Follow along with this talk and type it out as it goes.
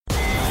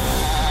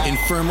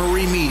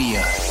Infirmary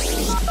Media.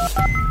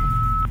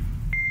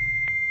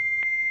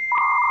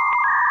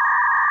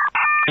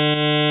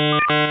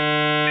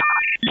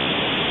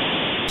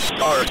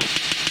 Start.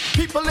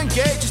 People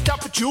engage,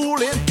 stop for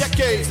jewel in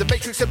decades. The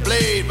Matrix and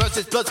Blade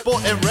versus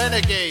Bloodsport and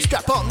Renegade.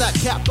 Strap on that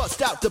cap,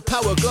 bust out the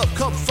power glove.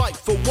 Come fight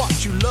for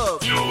what you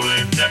love. Jewel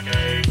in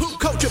decades. Poop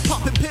culture,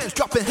 popping pins,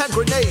 dropping hand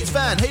grenades.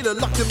 Van Halen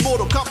locked in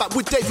Mortal Kombat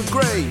with David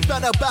Gray.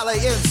 Banner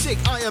Ballet and Sick,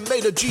 Iron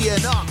Maiden,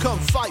 GNR. Come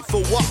fight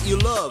for what you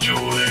love.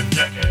 Jewel in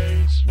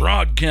decades.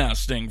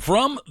 Broadcasting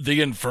from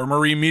the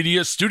Infirmary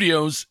Media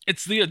Studios,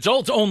 it's the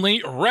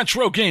adult-only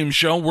retro game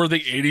show where the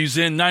 80s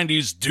and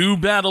 90s do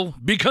battle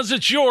because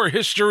it's your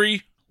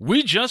history.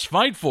 We just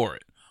fight for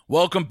it.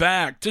 Welcome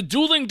back to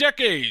Dueling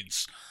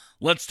Decades.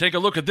 Let's take a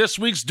look at this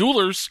week's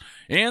duelers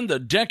and the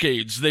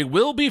decades they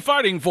will be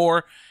fighting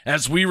for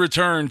as we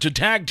return to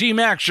tag team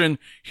action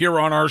here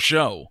on our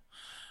show.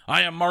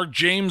 I am Mark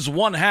James,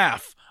 one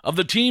half of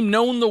the team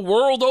known the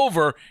world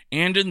over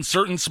and in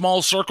certain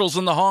small circles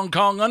in the Hong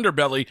Kong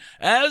underbelly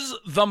as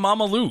the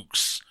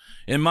Mamalukes.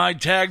 And my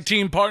tag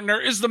team partner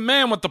is the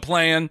man with the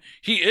plan.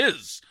 He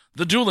is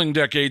the Dueling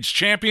Decades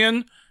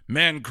champion,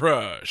 Man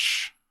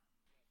Crush.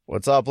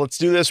 What's up? Let's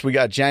do this. We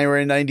got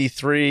January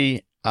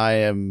 93. I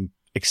am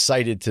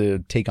excited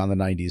to take on the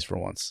 90s for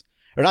once.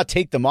 Or not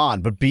take them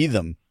on, but be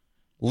them.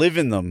 Live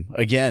in them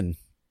again.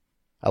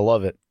 I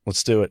love it.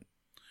 Let's do it.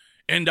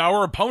 And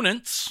our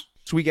opponents.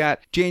 So we got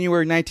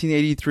January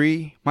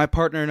 1983. My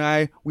partner and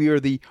I, we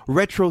are the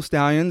Retro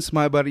Stallions.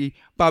 My buddy,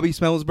 Bobby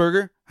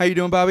Smellsberger. How you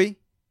doing, Bobby?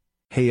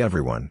 Hey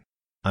everyone.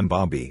 I'm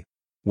Bobby.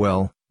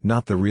 Well,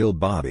 not the real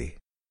Bobby.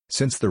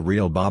 Since the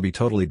real Bobby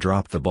totally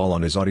dropped the ball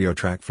on his audio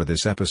track for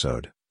this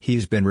episode,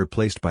 he's been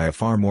replaced by a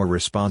far more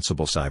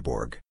responsible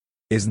cyborg.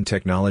 Isn't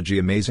technology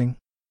amazing?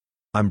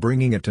 I'm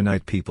bringing it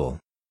tonight, people.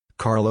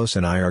 Carlos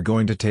and I are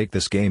going to take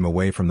this game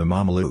away from the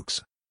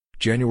Mamalukes.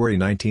 January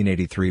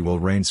 1983 will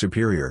reign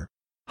superior.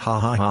 Ha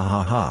ha ha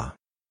ha ha.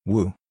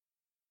 Woo.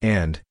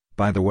 And,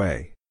 by the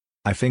way,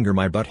 I finger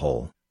my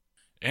butthole.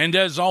 And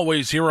as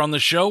always here on the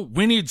show,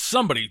 we need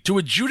somebody to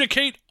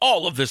adjudicate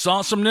all of this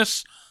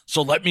awesomeness.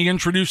 So let me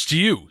introduce to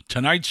you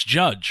tonight's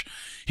judge.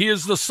 He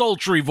is the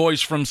sultry voice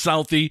from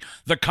Southie,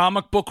 the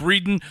comic book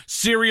reading,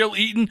 cereal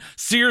eating,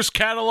 Sears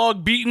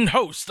catalog beaten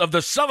host of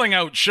the Selling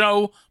Out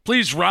Show.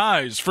 Please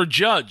rise for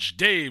Judge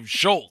Dave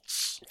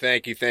Schultz.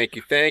 Thank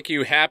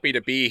you. Happy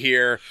to be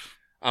here.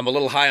 I'm a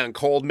little high on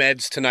cold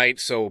meds tonight,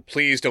 so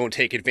please don't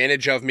take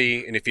advantage of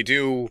me. And if you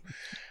do,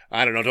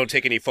 I don't know, don't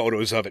take any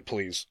photos of it,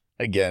 please.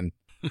 Again.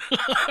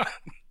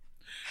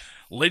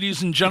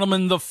 Ladies and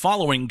gentlemen, the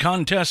following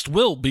contest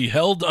will be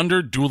held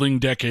under Dueling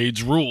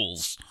Decades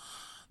rules.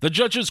 The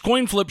judges'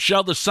 coin flip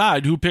shall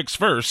decide who picks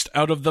first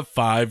out of the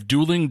 5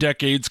 Dueling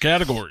Decades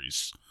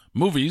categories: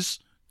 movies,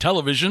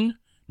 television,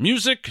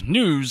 music,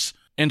 news,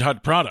 and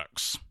hot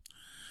products.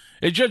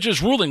 A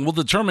judge's ruling will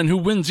determine who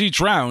wins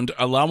each round,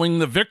 allowing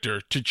the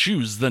victor to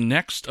choose the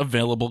next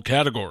available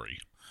category.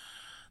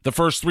 The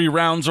first 3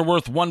 rounds are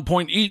worth 1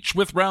 point each,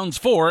 with rounds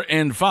 4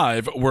 and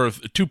 5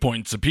 worth 2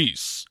 points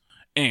apiece.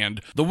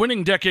 And the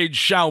winning decade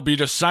shall be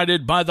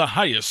decided by the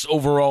highest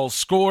overall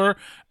score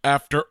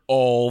after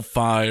all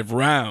 5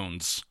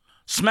 rounds.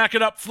 Smack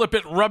it up, flip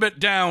it, rub it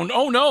down.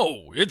 Oh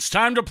no, it's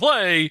time to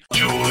play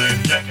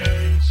Dueling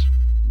Decades.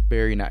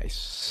 Very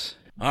nice.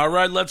 All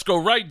right, let's go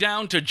right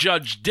down to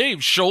Judge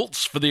Dave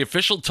Schultz for the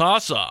official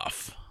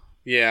toss-off.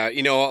 Yeah,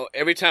 you know,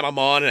 every time I'm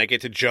on and I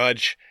get to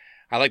judge,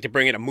 I like to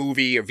bring in a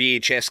movie or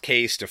VHS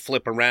case to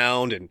flip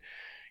around and,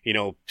 you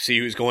know, see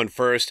who's going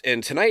first.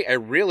 And tonight I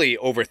really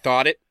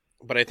overthought it,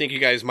 but I think you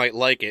guys might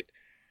like it.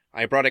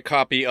 I brought a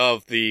copy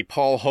of the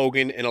Paul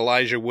Hogan and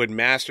Elijah Wood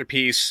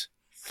masterpiece,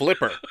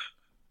 Flipper.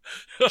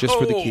 Just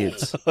for the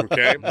kids.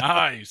 Okay.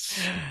 Nice.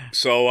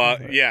 So,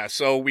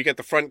 so we got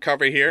the front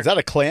cover here. Is that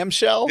a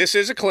clamshell? This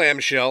is a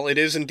clamshell. It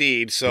is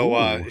indeed. So,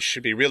 it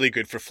should be really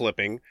good for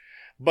flipping.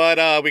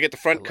 But, we get the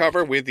front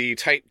cover with the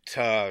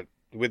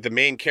with the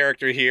main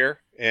character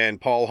here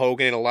and Paul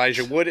Hogan and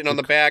Elijah Wood. And on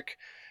the back,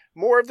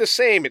 more of the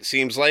same, it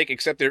seems like,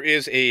 except there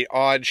is a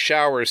odd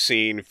shower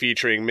scene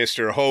featuring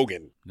Mr.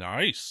 Hogan.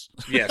 Nice.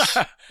 Yes,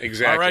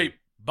 exactly. All right,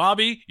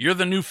 Bobby, you're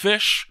the new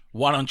fish.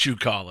 Why don't you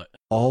call it?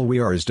 All we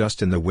are is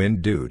dust in the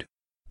wind, dude.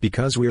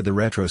 Because we're the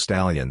Retro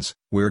Stallions,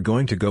 we're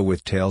going to go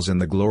with Tails and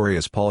the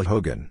glorious Paul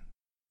Hogan.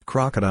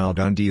 Crocodile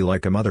Dundee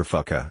like a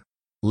motherfucker.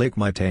 Lick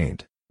my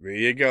taint. There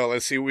you go.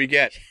 Let's see what we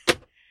get.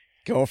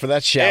 Going for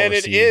that shower And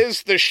it scene.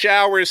 is the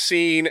shower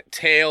scene.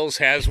 Tails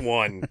has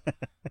won.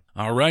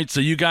 All right,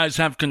 so you guys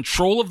have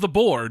control of the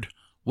board.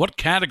 What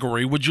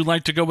category would you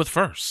like to go with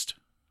first?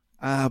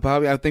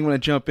 Bobby, I think I'm gonna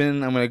jump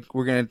in.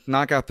 We're gonna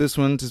knock out this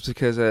one just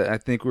because I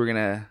think we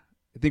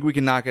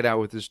can knock it out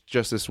with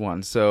just this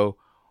one. So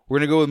we're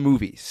gonna go with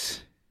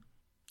movies.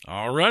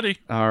 Alrighty.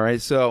 All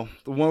right. So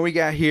the one we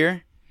got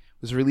here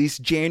was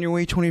released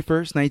January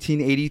 21st,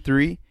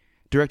 1983,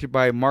 directed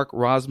by Mark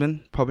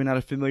Rosman. Probably not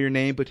a familiar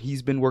name, but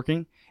he's been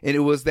working. And it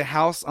was The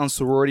House on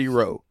Sorority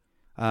Row.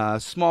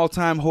 Small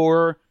time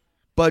horror,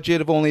 budget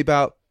of only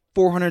about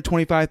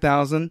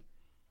 $425,000.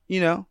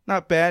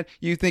 not bad.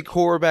 You think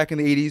horror back in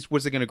the 80s,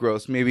 what's it going to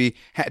gross? Maybe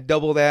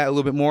double that, a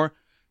little bit more?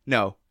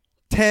 No.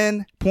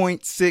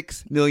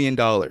 $10.6 million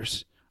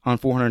on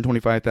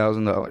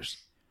 $425,000.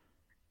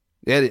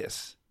 That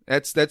is.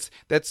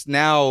 That's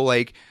now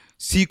like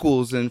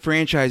sequels and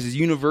franchises,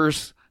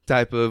 universe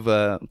type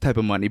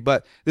of money.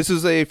 But this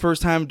is a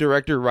first-time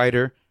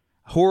director-writer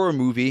horror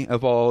movie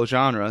of all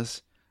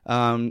genres,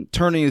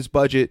 turning his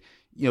budget,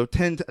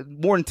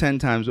 more than 10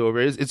 times over.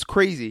 It's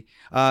crazy.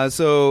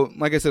 So,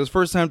 like I said, it was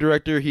first-time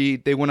director.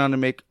 They went on to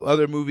make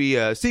other movie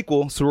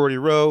sequel, Sorority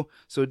Row.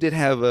 So it did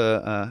have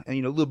a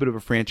little bit of a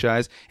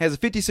franchise. It has a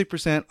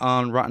 56%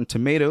 on Rotten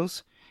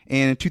Tomatoes.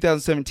 And in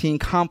 2017,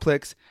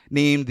 Complex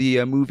named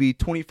the movie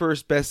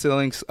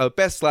 21st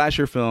best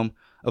slasher film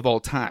of all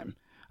time.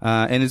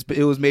 And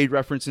it was made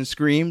reference in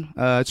Scream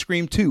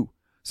 2.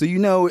 So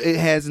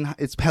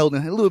it's held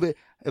in a little bit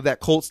of that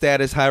cult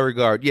status, high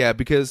regard.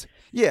 Because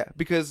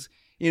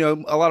a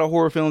lot of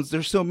horror films,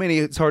 there's so many,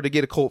 it's hard to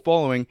get a cult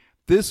following.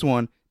 This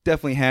one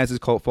definitely has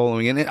its cult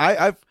following, and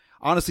I've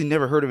honestly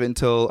never heard of it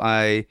until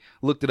I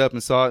looked it up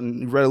and saw it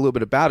and read a little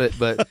bit about it.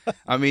 But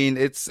I mean,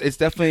 it's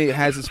definitely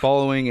has its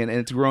following, and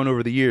it's grown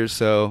over the years.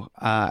 So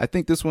I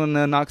think this one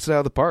knocks it out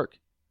of the park.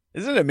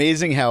 Isn't it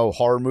amazing how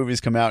horror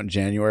movies come out in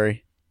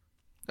January?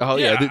 Oh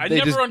yeah, I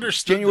never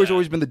understood. January's that.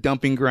 always been the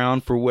dumping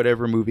ground for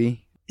whatever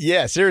movie.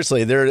 Yeah,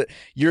 seriously,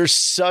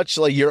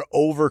 you're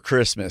over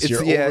Christmas.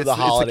 You're over the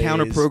holidays. It's a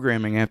counter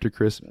programming after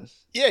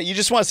Christmas. Yeah, you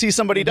just want to see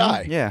somebody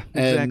die. Yeah,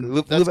 and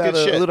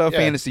exactly. Live out a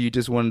fantasy you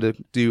just wanted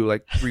to do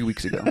like 3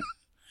 weeks ago.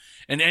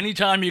 And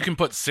anytime you can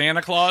put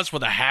Santa Claus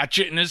with a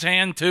hatchet in his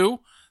hand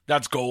too,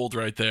 that's gold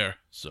right there.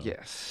 So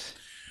yes.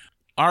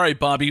 All right,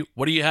 Bobby,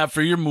 what do you have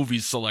for your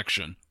movies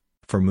selection?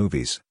 For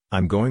movies,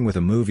 I'm going with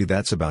a movie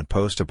that's about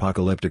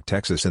post-apocalyptic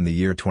Texas in the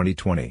year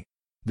 2020.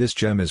 This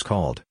gem is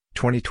called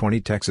 2020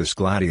 Texas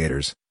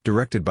Gladiators,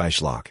 directed by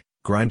Schlock,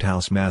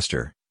 Grindhouse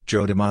master,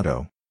 Joe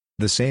D'Amato.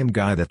 The same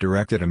guy that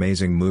directed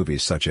amazing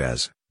movies such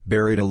as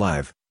Buried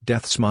Alive,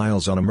 Death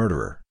Smiles on a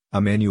Murderer,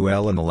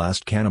 Emmanuel and the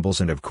Last Cannibals,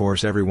 and of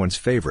course everyone's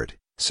favorite,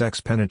 Sex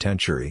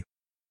Penitentiary.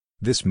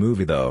 This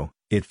movie though,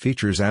 it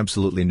features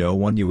absolutely no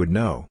one you would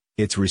know.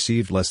 It's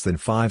received less than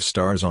 5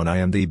 stars on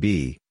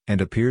IMDb, and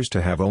appears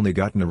to have only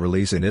gotten a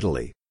release in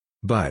Italy.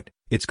 But,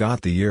 it's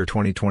got the year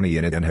 2020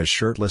 in it and has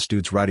shirtless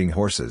dudes riding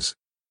horses.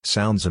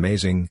 Sounds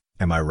amazing,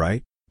 am I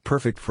right?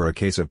 Perfect for a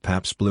case of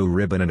Pabst Blue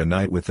Ribbon and a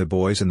night with the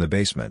boys in the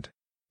basement.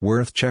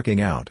 Worth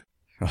checking out.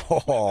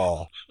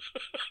 Oh.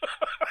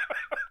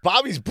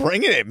 Bobby's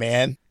bringing it,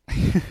 man.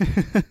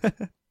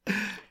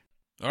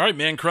 All right,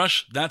 Man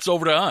Crush, that's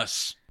over to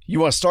us.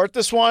 You want to start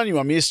this one? You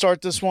want me to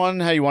start this one?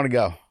 How you want to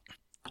go?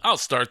 I'll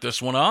start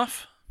this one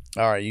off.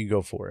 All right, you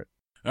go for it.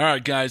 All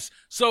right, guys.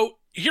 So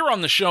here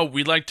on the show,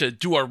 we like to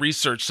do our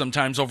research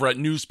sometimes over at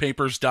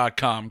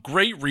newspapers.com.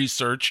 Great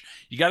research.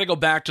 You got to go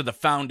back to the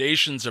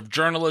foundations of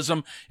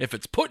journalism. If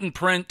it's put in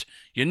print,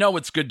 you know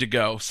it's good to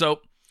go.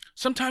 So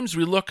sometimes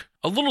we look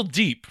a little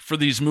deep for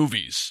these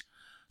movies.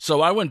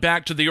 So I went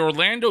back to the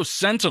Orlando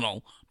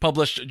Sentinel,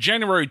 published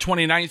January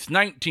 29th,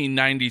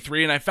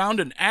 1993, and I found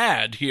an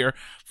ad here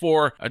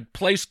for a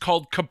place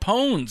called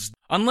Capone's.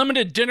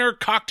 Unlimited dinner,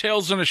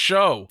 cocktails, and a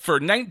show. For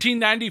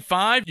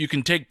 $19.95, you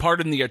can take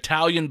part in the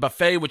Italian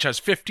buffet, which has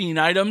 15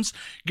 items.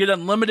 Get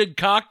unlimited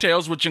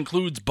cocktails, which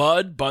includes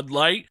Bud, Bud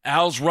Light,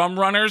 Al's Rum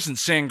Runners, and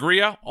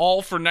Sangria,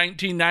 all for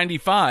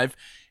 $19.95.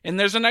 And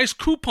there's a nice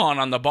coupon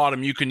on the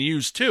bottom you can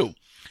use, too.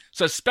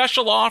 It's a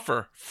special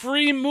offer,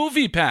 free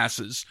movie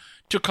passes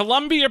to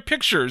Columbia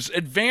Pictures'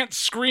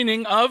 advanced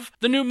screening of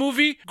the new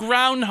movie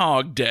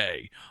Groundhog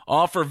Day.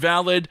 Offer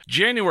valid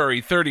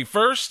January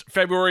 31st,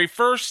 February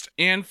 1st,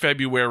 and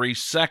February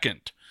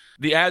 2nd.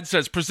 The ad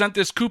says present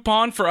this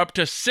coupon for up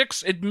to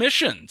 6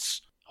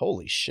 admissions.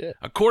 Holy shit.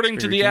 According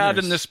to the ad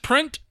in this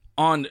print,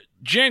 on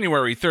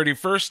January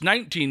 31st,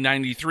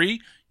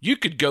 1993, you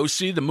could go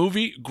see the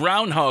movie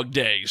Groundhog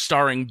Day,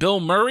 starring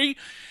Bill Murray.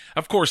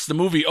 Of course, the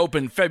movie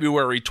opened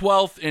February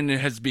 12th, and it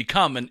has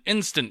become an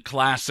instant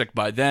classic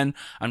by then.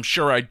 I'm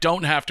sure I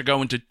don't have to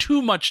go into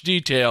too much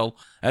detail.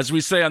 As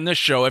we say on this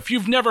show, if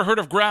you've never heard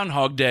of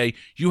Groundhog Day,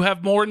 you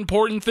have more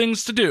important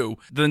things to do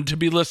than to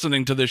be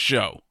listening to this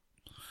show.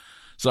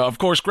 So, of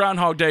course,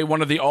 Groundhog Day,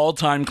 one of the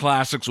all-time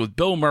classics with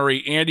Bill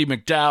Murray, Andie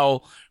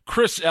MacDowell,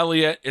 Chris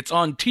Elliott. It's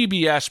on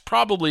TBS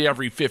probably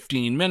every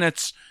 15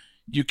 minutes.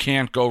 You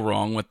can't go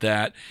wrong with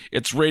that.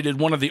 It's rated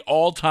one of the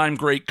all-time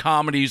great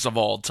comedies of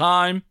all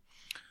time.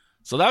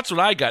 So that's what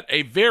I got,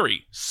 a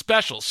very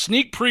special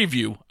sneak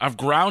preview of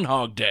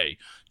Groundhog Day,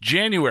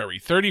 January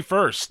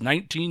 31st,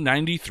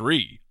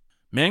 1993.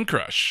 Man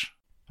Crush.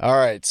 All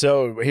right,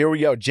 so here we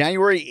go.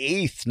 January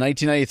 8th,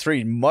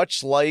 1993,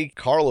 much like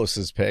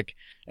Carlos's pick.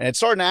 And it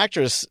starred an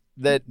actress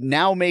that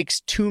now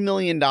makes $2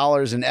 million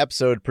an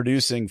episode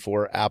producing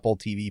for Apple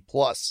TV+.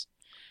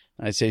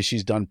 I'd say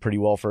she's done pretty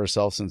well for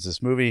herself since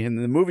this movie, and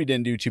the movie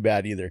didn't do too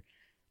bad either.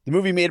 The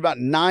movie made about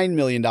 $9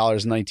 million in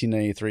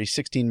 1993,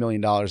 $16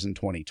 million in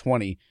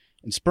 2020,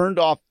 and spurned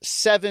off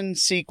 7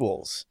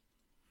 sequels.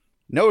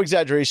 No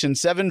exaggeration,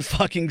 7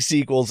 fucking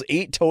sequels,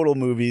 8 total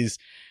movies.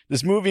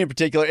 This movie in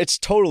particular, it's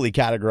totally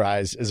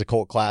categorized as a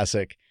cult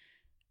classic.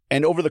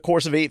 And over the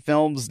course of 8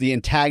 films, the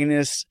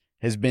antagonist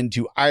has been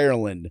to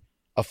Ireland,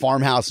 a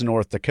farmhouse in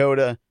North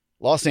Dakota,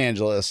 Los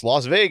Angeles,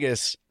 Las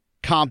Vegas,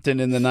 Compton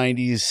in the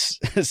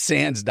 90s,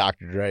 sans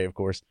Dr. Dre, of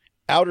course,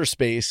 outer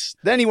space.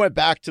 Then he went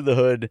back to the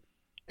hood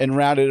and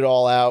rounded it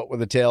all out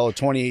with a tale of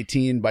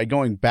 2018 by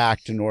going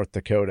back to North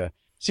Dakota.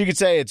 So you could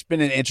say it's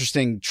been an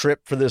interesting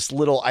trip for this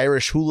little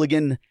Irish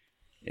hooligan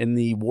in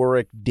the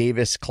Warwick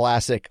Davis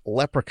classic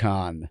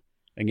Leprechaun.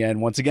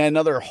 Once again,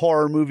 another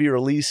horror movie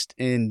released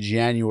in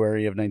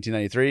January of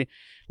 1993.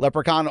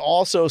 Leprechaun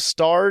also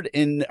starred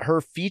in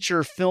her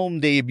feature film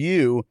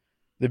debut,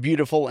 the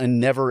beautiful and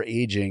never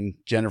aging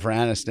Jennifer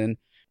Aniston.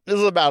 This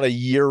is about a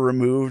year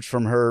removed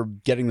from her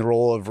getting the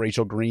role of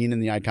Rachel Green in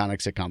the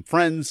iconic sitcom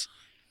Friends.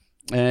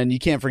 And you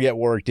can't forget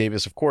Warwick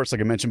Davis, of course, like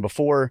I mentioned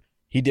before.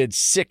 He did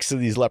 6 of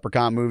these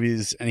Leprechaun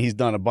movies, and he's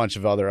done a bunch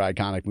of other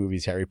iconic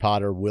movies, Harry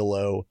Potter,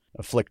 Willow,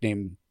 a flick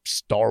named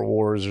Star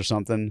Wars or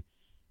something.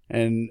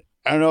 And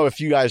I don't know if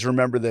you guys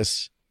remember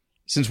this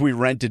since we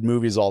rented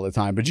movies all the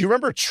time, but do you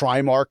remember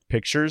Trimark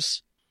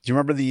Pictures? Do you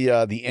remember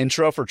the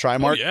intro for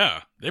Trimark? Oh,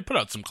 yeah. They put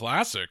out some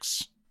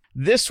classics.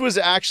 This was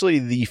actually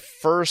the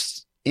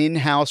first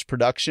in-house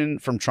production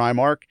from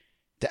Trimark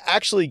to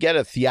actually get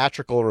a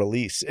theatrical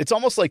release. It's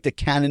almost like the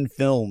Canon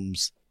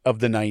Films of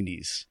the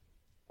 90s.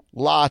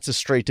 Lots of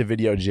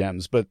straight-to-video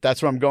gems, but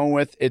that's what I'm going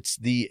with. It's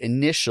the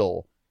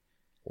initial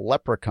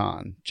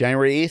Leprechaun,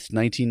 January 8th,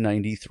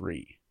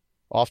 1993.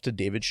 Off to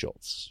David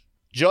Schultz.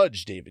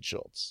 Judge David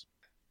Schultz.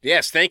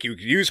 Yes, thank you.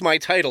 Use my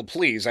title,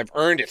 please. I've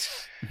earned it.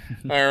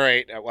 All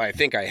right. Well, I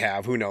think I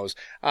have. Who knows?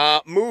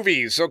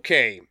 Movies.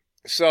 Okay.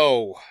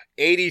 So,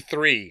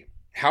 83.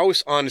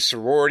 House on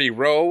Sorority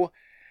Row.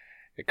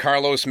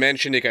 Carlos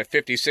mentioned it got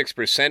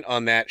 56%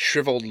 on that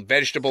shriveled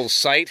vegetables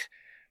site.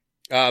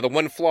 The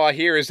one flaw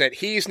here is that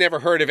he's never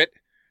heard of it.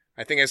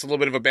 I think that's a little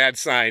bit of a bad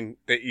sign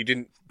that you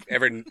didn't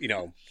ever,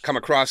 come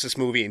across this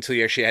movie until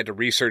you actually had to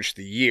research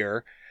the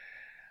year.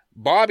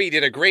 Bobby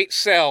did a great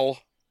sell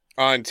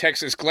on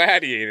Texas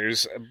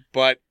Gladiators,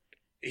 but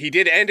he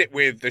did end it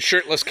with the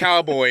shirtless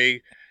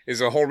cowboy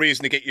is a whole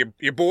reason to get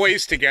your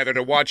boys together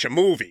to watch a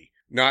movie.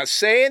 Not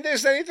saying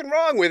there's anything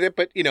wrong with it,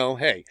 but,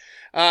 hey.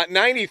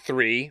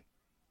 93,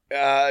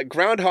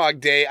 Groundhog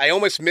Day. I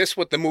almost missed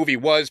what the movie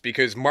was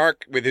because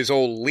Mark, with his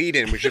old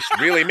lead-in, was just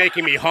really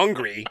making me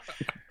hungry.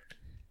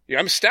 Yeah,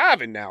 I'm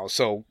starving now,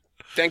 so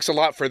thanks a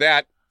lot for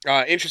that.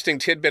 Interesting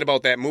tidbit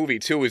about that movie,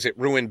 too, is it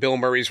ruined Bill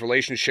Murray's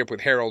relationship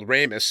with Harold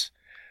Ramis.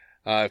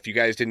 If you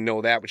guys didn't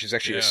know that, which is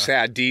actually a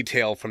sad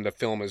detail from the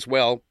film as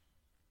well.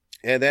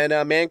 And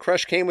then Man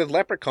Crush came with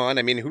Leprechaun.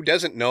 I mean, who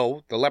doesn't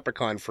know the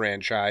Leprechaun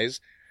franchise?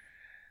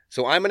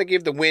 So I'm going to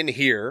give the win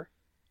here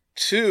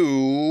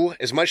to,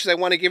 as much as I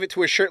want to give it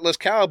to a shirtless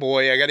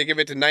cowboy, I got to give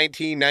it to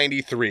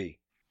 1993.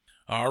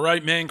 All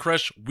right, Man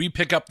Crush, we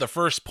pick up the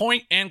first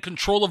point and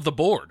control of the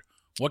board.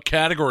 What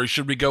category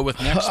should we go with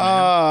next, man?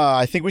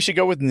 I think we should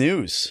go with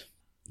news.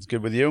 It's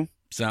good with you?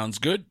 Sounds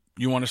good.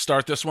 You want to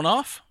start this one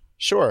off?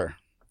 Sure.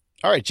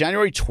 All right,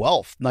 January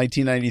 12th,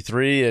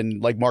 1993.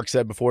 And like Mark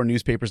said before,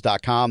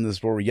 newspapers.com. This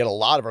is where we get a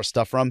lot of our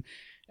stuff from.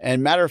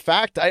 And matter of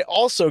fact, I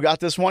also got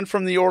this one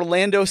from the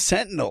Orlando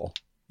Sentinel,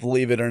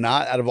 believe it or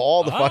not, out of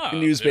all the fucking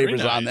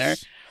newspapers on there.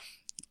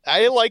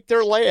 I like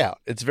their layout.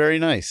 It's very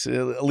nice.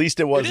 At least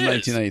it was in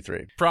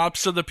 1993.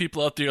 Props to the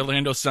people at the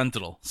Orlando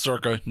Sentinel,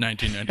 circa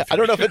 1993. I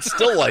don't know if it's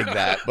still like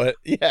that, but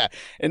yeah,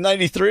 in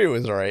 93 it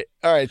was all right.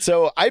 All right,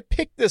 so I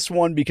picked this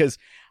one because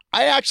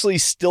I actually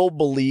still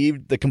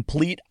believed the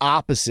complete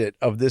opposite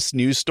of this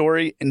news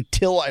story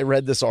until I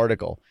read this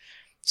article.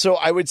 So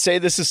I would say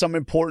this is some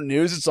important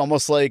news. It's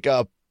almost like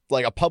a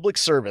public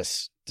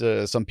service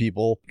to some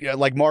people. Yeah,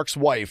 like Mark's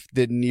wife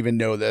didn't even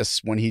know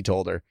this when he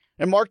told her.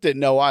 And Mark didn't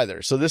know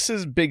either. So this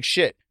is big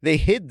shit. They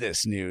hid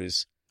this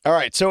news. All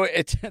right. So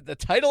it's the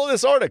title of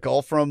this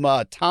article from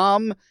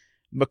Tom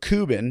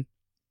McCubbin,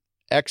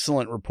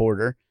 excellent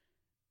reporter.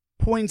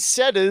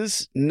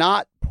 Poinsettias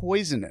not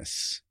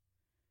poisonous.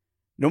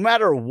 No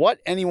matter what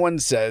anyone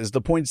says, the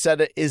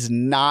poinsettia is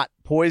not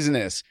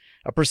poisonous.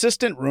 A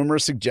persistent rumor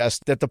suggests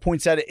that the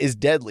poinsettia is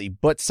deadly,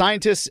 but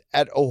scientists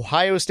at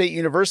Ohio State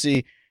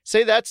University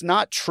say that's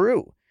not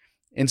true.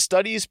 In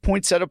studies,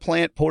 poinsettia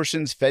plant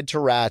portions fed to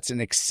rats in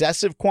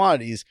excessive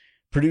quantities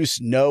produce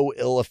no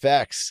ill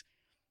effects.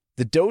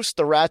 The dose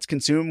the rats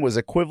consumed was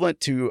equivalent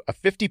to a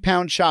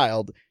 50-pound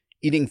child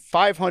eating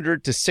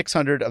 500 to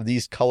 600 of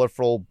these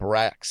colorful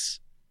bracts.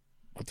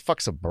 What the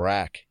fuck's a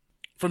brack?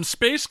 From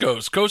Space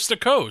Ghost, Coast to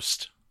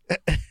Coast.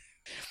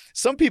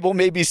 Some people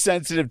may be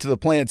sensitive to the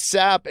plant's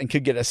sap and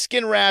could get a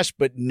skin rash,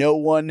 but no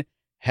one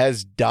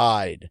has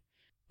died.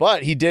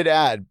 But he did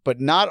add, but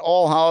not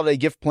all holiday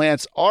gift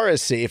plants are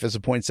as safe as a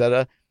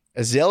poinsettia.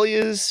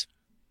 Azaleas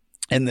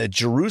and the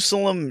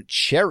Jerusalem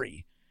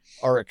cherry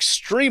are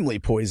extremely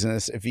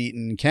poisonous if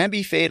eaten and can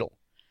be fatal.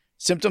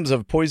 Symptoms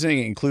of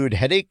poisoning include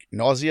headache,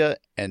 nausea,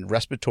 and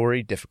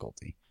respiratory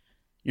difficulty.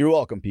 You're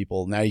welcome,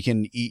 people. Now you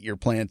can eat your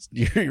plants,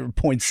 your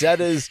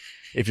poinsettias.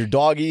 If your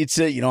dog eats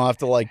it, you don't have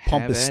to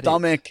pump his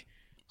stomach.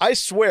 I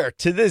swear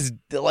to this,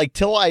 like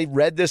till I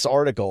read this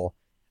article,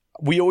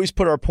 we always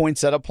put our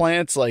poinsettia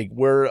plants like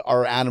where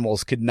our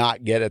animals could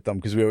not get at them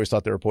because we always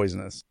thought they were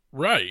poisonous.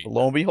 Right. But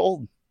lo and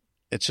behold,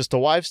 it's just a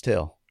wives'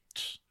 tale.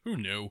 Who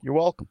knew? You're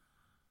welcome.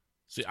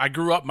 See, I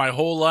grew up my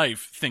whole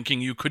life thinking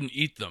you couldn't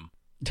eat them.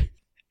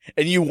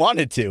 And you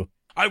wanted to.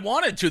 I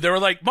wanted to. They were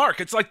like,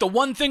 Mark, it's like the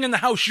one thing in the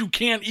house you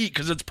can't eat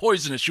because it's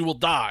poisonous. You will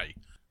die.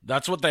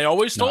 That's what they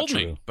always Not told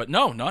me. true. But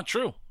no, not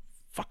true.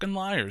 Fucking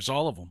liars,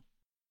 all of them.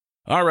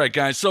 All right,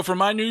 guys. So for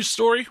my news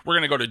story, we're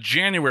going to go to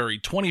January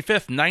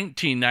 25th,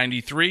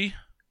 1993.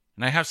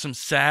 And I have some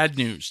sad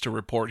news to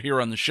report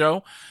here on the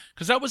show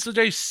because that was the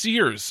day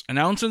Sears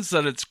announces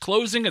that it's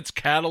closing its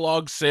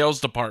catalog sales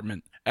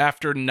department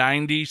after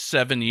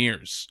 97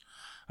 years.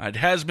 It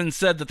has been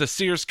said that the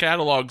Sears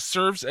catalog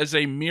serves as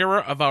a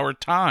mirror of our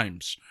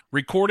times,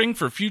 recording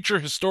for future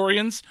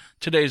historians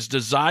today's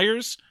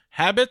desires,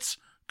 habits,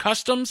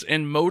 customs,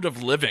 and mode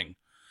of living.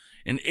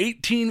 In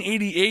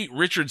 1888,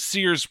 Richard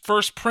Sears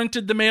first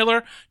printed the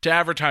mailer to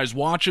advertise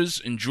watches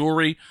and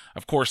jewelry.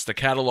 Of course, the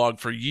catalog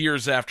for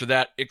years after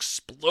that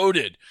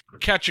exploded,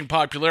 catching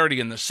popularity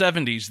in the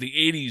 70s, the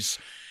 80s,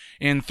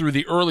 and through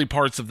the early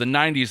parts of the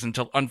 90s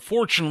until,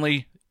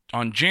 unfortunately,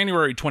 on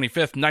January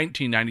 25th,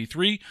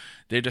 1993,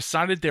 they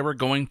decided they were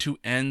going to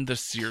end the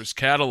Sears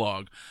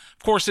catalog.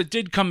 Of course, it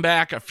did come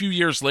back a few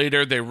years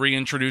later. They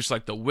reintroduced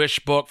like the Wish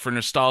book for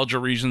nostalgia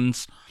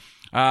reasons.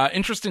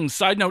 Interesting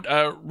side note,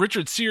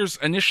 Richard Sears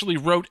initially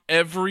wrote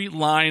every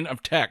line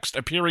of text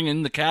appearing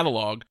in the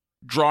catalog,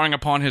 drawing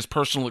upon his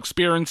personal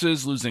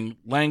experiences, losing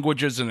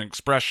languages and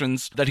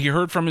expressions that he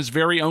heard from his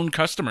very own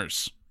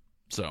customers.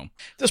 So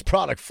This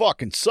product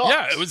fucking sucks.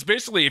 yeah, it was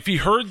basically if he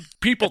heard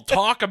people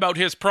talk about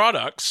his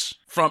products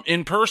from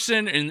in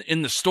person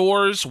in the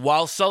stores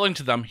while selling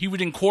to them, he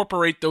would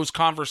incorporate those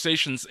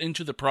conversations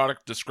into the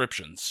product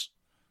descriptions.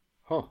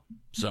 Huh.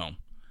 So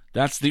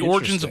that's the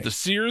origins of Interesting. the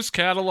Sears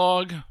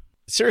catalog.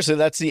 Seriously,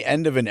 that's the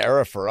end of an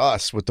era for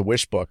us with the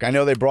Wish book. I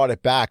know they brought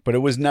it back, but it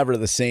was never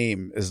the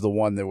same as the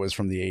one that was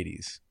from the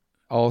 80s.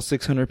 All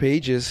 600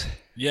 pages.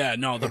 Yeah,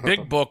 no, the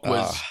big book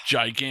was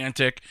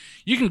gigantic.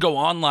 You can go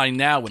online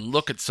now and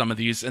look at some of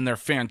these, and they're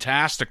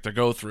fantastic to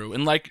go through.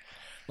 And like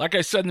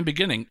I said in the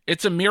beginning,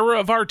 it's a mirror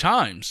of our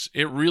times.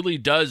 It really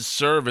does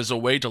serve as a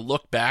way to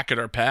look back at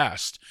our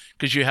past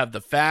because you have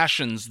the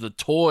fashions, the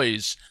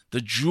toys,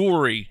 the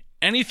jewelry,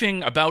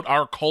 anything about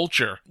our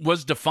culture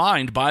was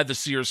defined by the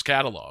Sears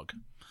catalog.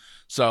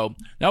 So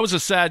that was a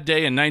sad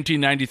day in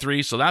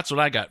 1993, so that's what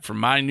I got from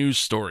my news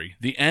story,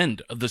 the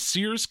end of the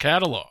Sears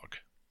catalog.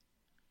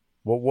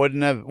 What would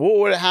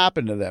have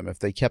happened to them if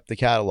they kept the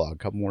catalog a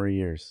couple more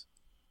years?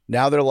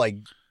 Now they're like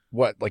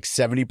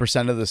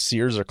 70% of the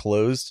Sears are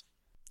closed.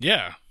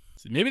 Yeah.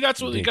 So maybe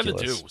that's what we got to do.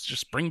 Ridiculous. Is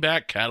just bring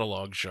back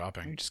catalog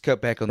shopping. Just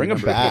cut back on Bring the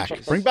them number of back.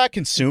 pages. Bring back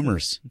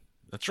consumers.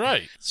 That's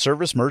right.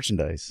 Service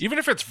merchandise. Even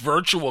if it's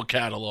virtual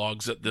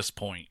catalogs at this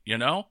point, you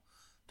know?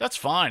 That's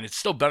fine. It's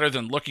still better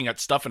than looking at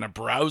stuff in a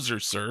browser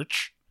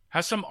search.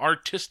 Has some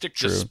artistic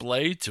True.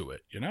 display to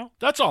it, you know?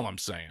 That's all I'm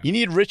saying. You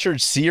need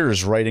Richard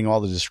Sears writing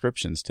all the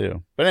descriptions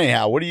too. But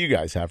anyhow, what do you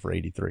guys have for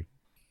 83?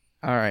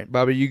 All right,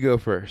 Bobby, you go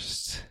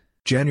first.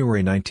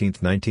 January 19,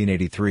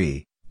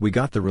 1983, we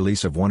got the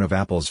release of one of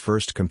Apple's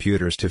first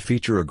computers to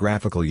feature a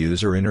graphical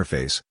user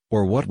interface,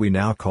 or what we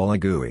now call a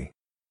GUI.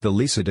 The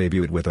Lisa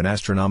debuted with an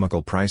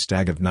astronomical price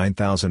tag of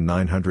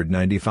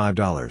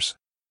 $9,995.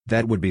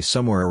 That would be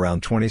somewhere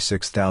around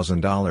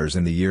 $26,000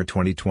 in the year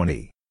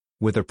 2020.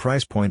 With a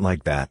price point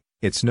like that,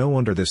 it's no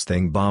wonder this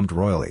thing bombed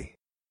royally.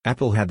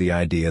 Apple had the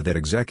idea that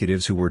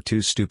executives who were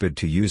too stupid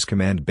to use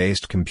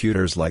command-based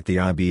computers like the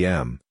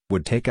IBM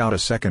would take out a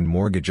second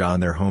mortgage on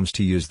their homes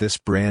to use this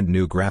brand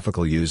new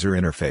graphical user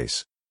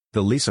interface.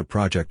 The Lisa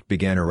project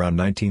began around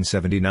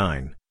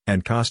 1979,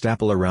 and cost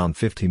Apple around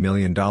 $50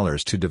 million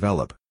to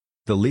develop.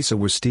 The Lisa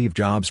was Steve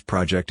Jobs'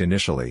 project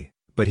initially,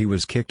 but he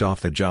was kicked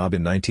off the job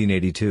in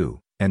 1982,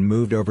 and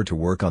moved over to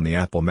work on the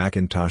Apple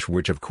Macintosh,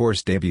 which of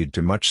course debuted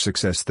to much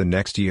success the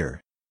next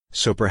year.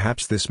 So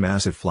perhaps this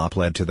massive flop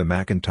led to the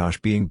Macintosh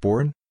being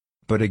born?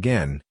 But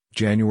again,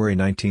 January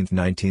 19,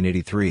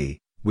 1983,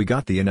 we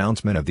got the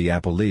announcement of the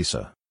Apple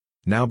Lisa.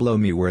 Now blow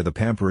me where the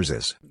Pampers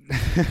is.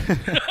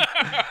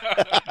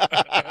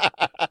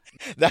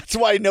 That's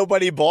why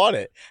nobody bought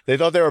it. They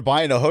thought they were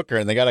buying a hooker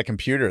and they got a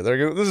computer.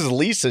 This is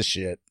Lisa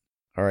shit.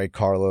 All right,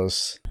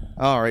 Carlos.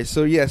 All right,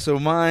 so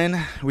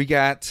mine, we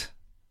got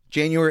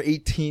January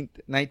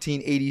 18th,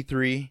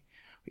 1983,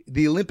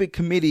 the Olympic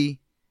Committee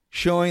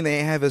showing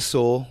they have a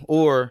soul,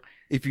 or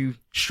if you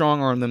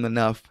strong-arm them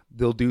enough,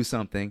 they'll do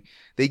something.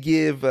 They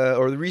give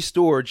or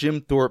restore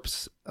Jim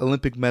Thorpe's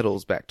Olympic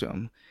medals back to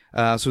him.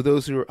 So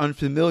those who are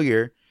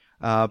unfamiliar,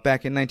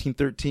 back in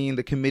 1913,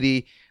 the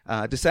committee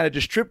decided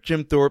to strip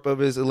Jim Thorpe of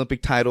his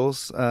Olympic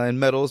titles and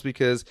medals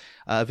because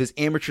of his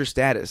amateur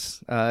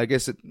status. I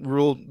guess the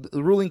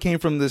ruling came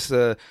from this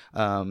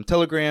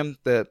telegram,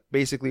 that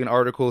basically an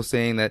article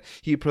saying that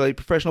he played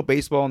professional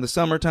baseball in the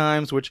summer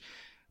times, which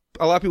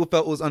a lot of people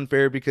felt was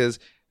unfair because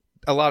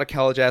a lot of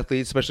college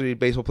athletes, especially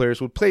baseball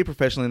players, would play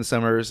professionally in the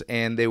summers,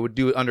 and they would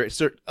do it under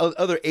certain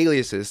other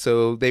aliases,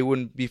 so they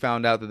wouldn't be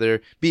found out that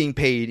they're being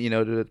paid,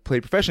 to play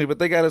professionally. But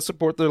they got to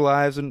support their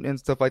lives and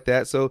stuff like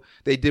that. So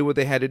they did what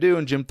they had to do,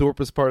 and Jim Thorpe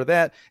was part of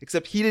that.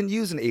 Except he didn't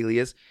use an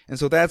alias, and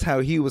so that's how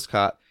he was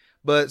caught.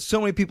 But so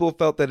many people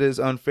felt that is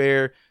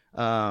unfair.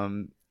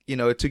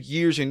 It took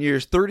years and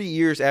years, 30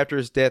 years after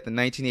his death in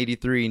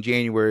 1983 in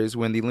January is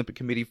when the Olympic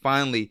Committee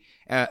finally,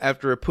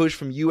 after a push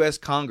from U.S.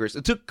 Congress,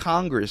 it took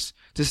Congress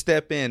to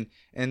step in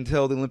and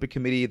tell the Olympic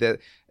Committee that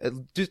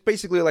just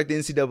basically like the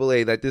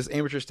NCAA, that this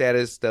amateur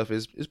status stuff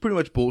is pretty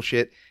much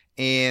bullshit,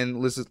 and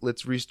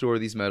let's restore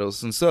these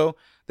medals. And so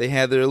they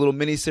had their little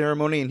mini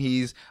ceremony, and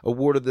he's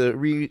awarded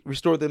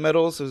restored the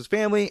medals to his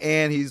family,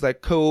 and he's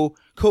like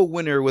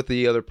co-winner with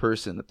the other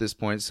person at this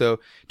point. So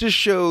just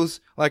shows,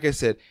 like I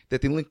said,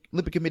 that the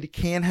Olympic Committee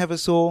can have a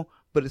soul,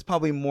 but it's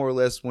probably more or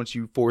less once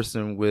you force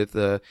them with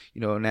a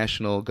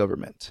national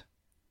government.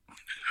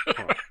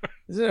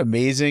 Isn't it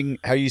amazing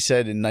how you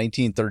said in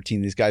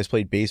 1913 these guys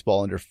played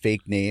baseball under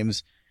fake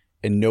names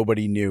and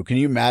nobody knew? Can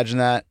you imagine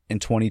that in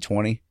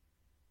 2020?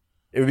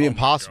 It would be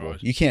impossible.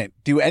 You can't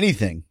do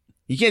anything.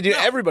 You can't do.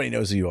 Everybody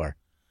knows who you are.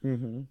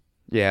 Mm-hmm.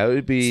 Yeah, it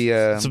would be.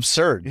 It's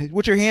absurd.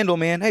 What's your handle,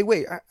 man? Hey,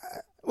 wait a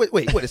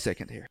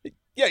second here.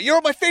 Yeah, you're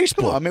on my Facebook.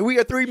 Come on, man. We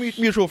got 3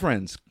 mutual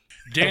friends.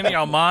 Danny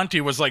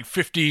Almonte was like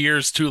 50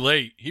 years too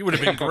late. He would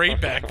have been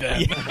great back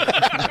then.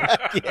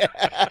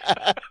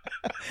 Yeah.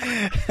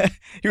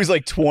 He was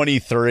like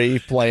 23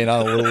 playing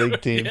on a little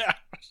league team. Yeah.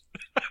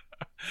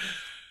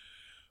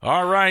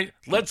 All right,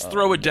 let's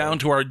throw it down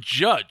to our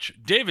judge,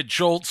 David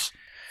Schultz,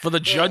 for the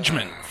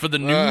judgment for the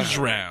news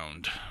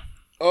round.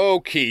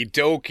 Okie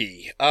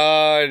dokie.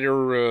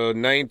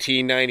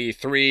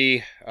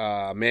 1993,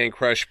 Man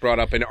Crush brought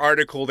up an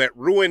article that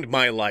ruined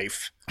my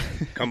life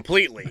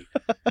completely.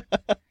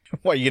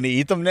 What, you going to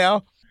eat them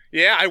now?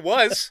 Yeah, I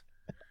was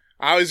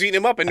eating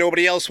them up and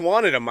nobody else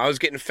wanted them. I was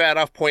getting fat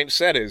off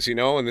poinsettias,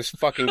 and this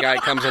fucking guy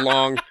comes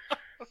along,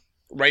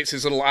 writes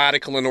his little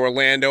article in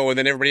Orlando, and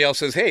then everybody else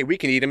says, hey, we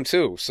can eat them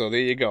too. So there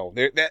you go.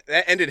 That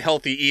ended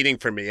healthy eating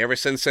for me. Ever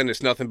since then,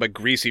 it's nothing but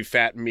greasy,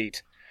 fat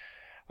meat.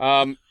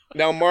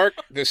 Now, Mark,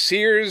 the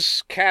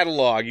Sears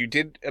catalog, you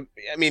did,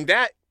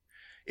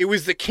 it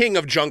was the king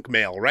of junk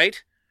mail,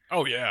 right?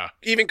 Oh, yeah.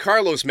 Even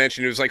Carlos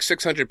mentioned it was like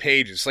 600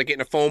 pages. It's like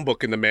getting a phone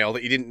book in the mail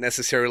that you didn't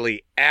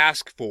necessarily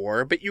ask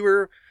for, but you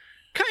were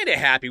kind of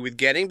happy with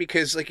getting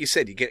because, like you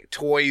said, you get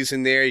toys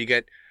in there, you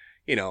get,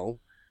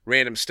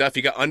 random stuff.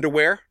 You got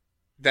underwear.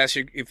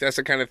 If that's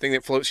the kind of thing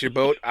that floats your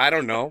boat. I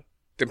don't know.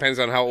 Depends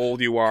on how old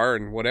you are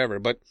and whatever.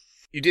 But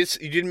you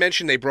did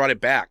mention they brought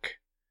it back.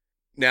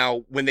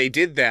 Now, when they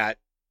did that,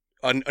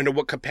 under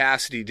what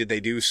capacity did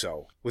they do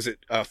so? Was it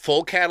a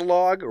full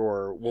catalog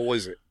or what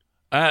was it?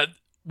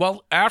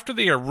 Well, after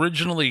they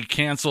originally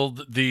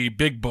canceled the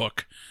big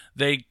book,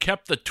 they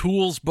kept the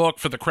tools book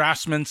for the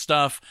craftsman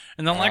stuff,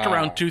 and then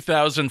around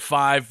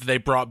 2005, they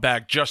brought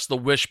back just the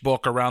wish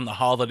book around the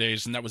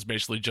holidays, and that was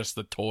basically just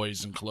the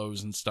toys and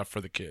clothes and stuff for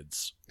the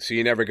kids. So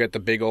you never get the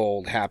big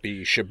old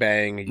happy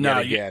shebang yet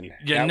again.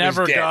 You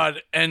never got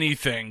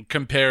anything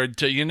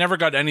you never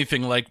got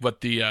anything like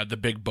what the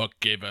big book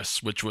gave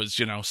us, which was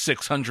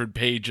 600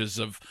 pages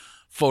of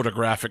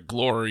photographic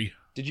glory.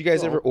 Did you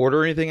guys ever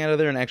order anything out of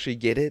there and actually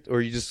get it,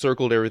 or you just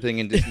circled everything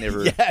and just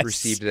never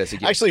received it as a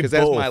gift? Actually, because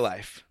that's my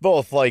life.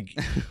 Both. Like,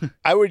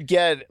 I would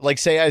get, like,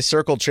 say I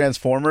circled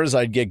Transformers,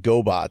 I'd get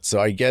GoBots. So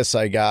I guess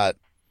I got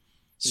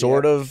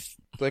sort of.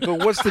 Like, well,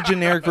 what's the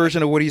generic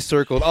version of what he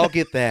circled? I'll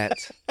get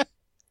that.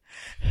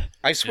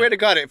 I swear to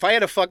God, if I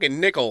had a fucking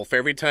nickel for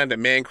every time that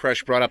Man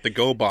Crush brought up the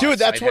GoBots. Dude,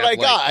 that's what I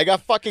got. I got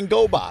fucking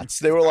GoBots.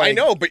 They were like. I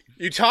know, but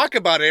you talk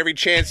about it every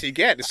chance you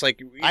get. It's like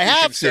you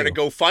should start a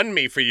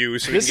GoFundMe for you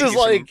so this you can is get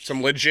like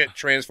some legit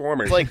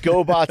Transformers. It's like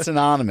GoBots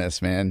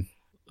Anonymous, man.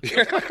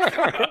 There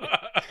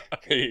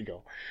you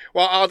go.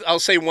 Well, I'll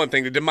say one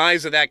thing. The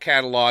demise of that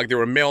catalog, there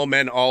were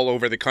mailmen all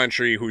over the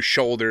country whose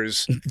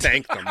shoulders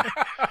thanked them.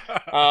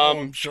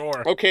 I'm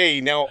sure.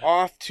 Okay, now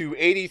off to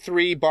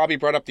 83. Bobby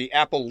brought up the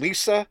Apple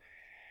Lisa,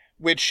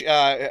 which,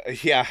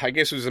 I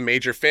guess was a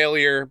major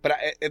failure. But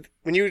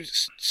when you were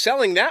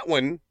selling that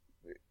one,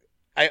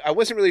 I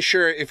wasn't really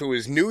sure if it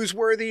was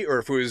newsworthy or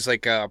if it was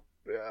like a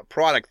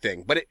product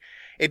thing. But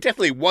it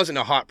definitely wasn't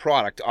a hot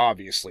product,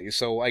 obviously.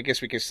 So I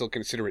guess we can still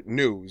consider it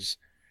news.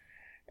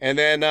 And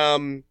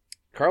then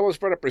Carlos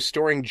brought up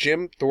restoring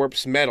Jim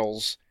Thorpe's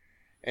medals.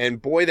 And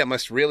boy, that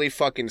must really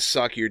fucking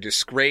suck. You're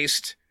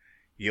disgraced.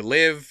 You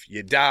live,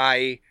 you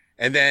die.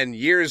 And then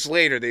years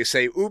later, they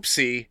say,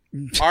 oopsie,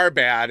 our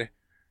bad.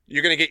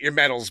 You're going to get your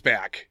medals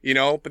back,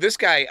 But this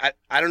guy,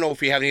 I don't know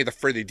if we have any of the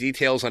further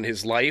details on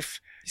his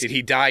life. Did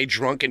he die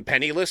drunk and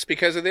penniless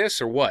because of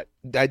this or what?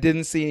 I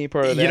didn't see any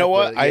part of that. You know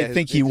what? I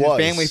think he was.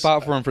 His family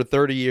fought for him for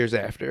 30 years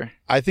after.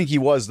 I think he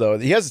was, though.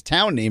 He has a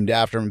town named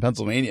after him in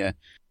Pennsylvania.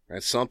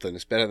 That's something.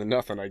 It's better than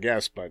nothing, I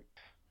guess. But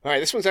all right,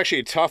 this one's actually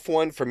a tough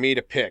one for me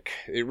to pick.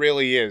 It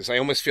really is. I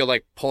almost feel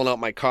like pulling out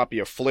my copy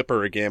of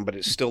Flipper again, but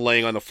it's still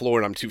laying on the floor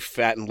and I'm too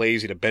fat and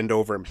lazy to bend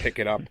over and pick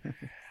it up.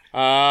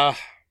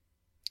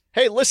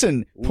 Hey,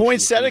 listen,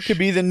 poinsettia could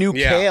be the new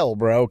Yeah. kale,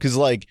 bro. Because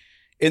like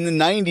in the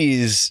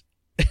 90s,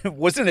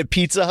 wasn't it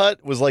Pizza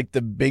Hut was like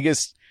the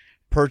biggest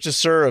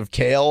purchaser of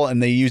kale,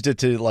 and they used it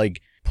to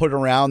like put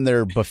around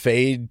their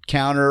buffet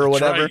counter or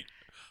That's whatever. right.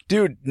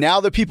 Dude, now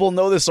that people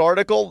know this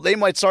article, they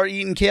might start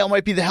eating kale.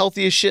 Might be the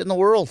healthiest shit in the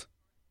world.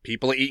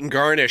 People are eating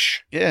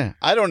garnish. Yeah,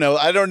 I don't know.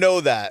 I don't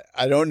know that,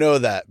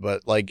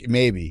 but like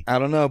maybe. I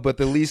don't know, but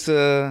the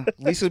Lisa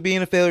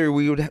being a failure,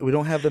 we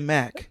don't have the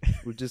Mac.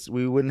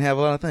 We wouldn't have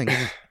a lot of things.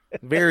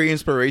 Very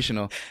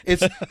inspirational.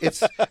 It's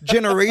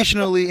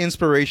generationally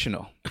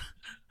inspirational.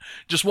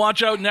 Just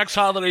watch out next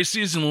holiday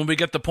season when we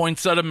get the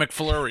poinsettia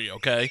McFlurry,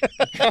 okay?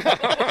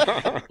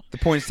 The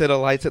poinsettia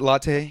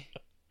latte.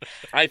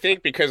 I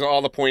think because of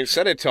all the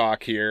poinsettia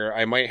talk here,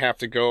 I might have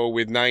to go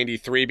with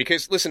 93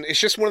 because, listen, it's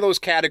just one of those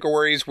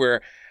categories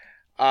where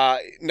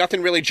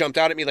nothing really jumped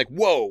out at me like,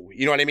 whoa,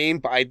 you know what I mean?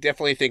 But I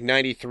definitely think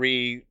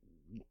 93,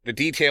 the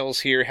details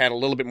here had a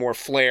little bit more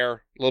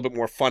flair, a little bit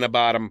more fun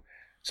about them.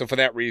 So for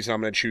that reason,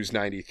 I'm going to choose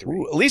 93.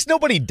 Ooh, at least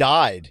nobody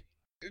died.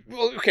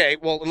 Well, okay,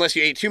 unless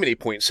you ate too many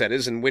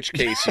poinsettias, in which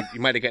case you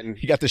might have gotten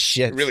You got the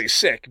shit. really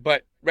sick.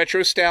 But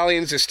Retro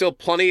Stallions, there's still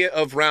plenty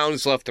of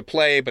rounds left to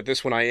play, but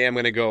this one I am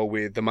going to go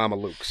with the Mama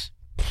Lukes.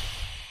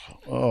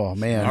 Oh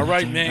man. All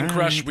right, Man All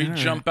Crush, right, we all right.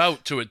 jump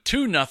out to a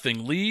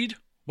 2-0 lead.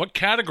 What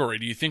category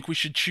do you think we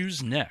should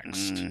choose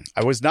next?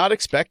 I was not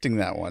expecting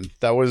that one.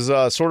 That was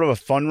sort of a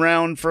fun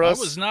round for I us.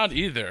 was not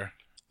either.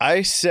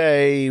 I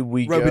say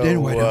we Rub go. it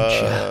in, why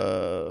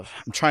don't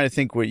I'm trying to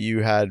think what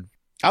you had.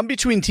 I'm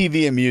between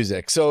TV and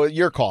music, so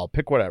your call.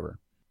 Pick whatever.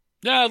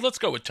 Yeah, let's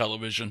go with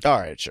television. All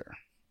right, sure.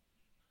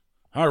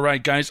 All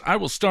right, guys, I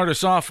will start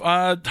us off.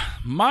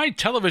 My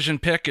television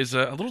pick is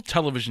a little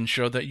television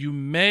show that you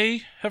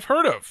may have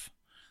heard of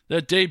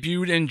that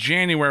debuted in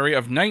January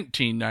of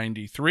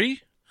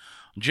 1993.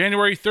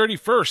 January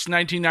 31st,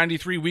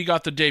 1993, we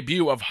got the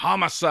debut of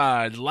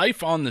Homicide: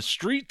 Life on the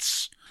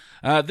Streets.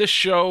 This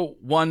show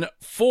won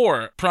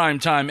 4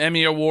 Primetime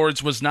Emmy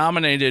Awards, was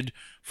nominated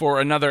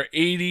for another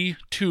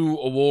 82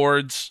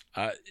 awards.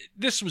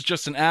 This was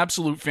just an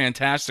absolute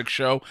fantastic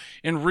show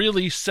and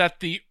really set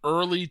the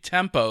early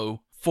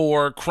tempo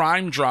for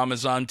crime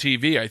dramas on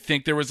TV. I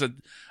think there was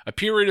a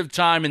period of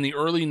time in the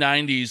early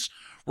 90s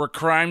where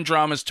crime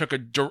dramas took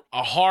a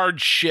hard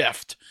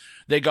shift.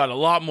 They got a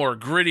lot more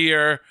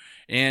grittier,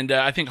 and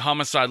I think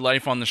Homicide: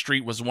 Life on the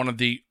Street was one of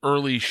the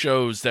early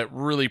shows that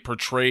really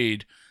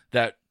portrayed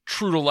that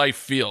true-to-life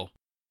feel.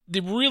 The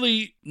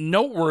really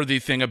noteworthy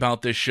thing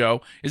about this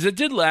show is it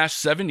did last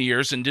 7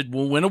 years and did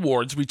win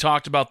awards. We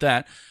talked about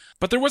that.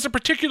 But there was a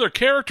particular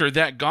character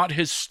that got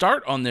his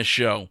start on this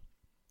show.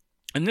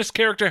 And this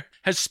character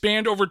has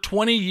spanned over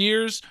 20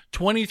 years,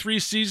 23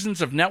 seasons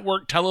of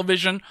network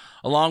television,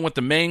 along with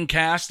the main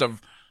cast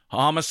of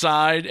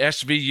Homicide,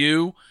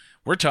 SVU.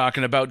 We're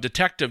talking about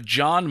Detective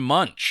John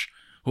Munch,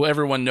 who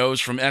everyone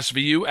knows from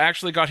SVU,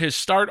 actually got his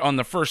start on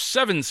the first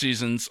 7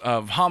 seasons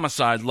of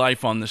Homicide: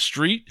 Life on the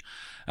Street.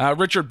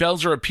 Richard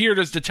Belzer appeared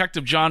as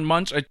Detective John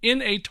Munch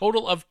in a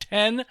total of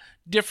 10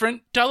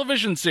 different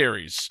television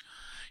series.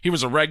 He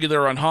was a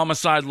regular on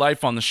Homicide: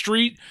 Life on the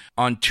Street,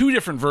 on 2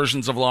 different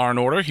versions of Law &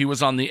 Order. He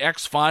was on The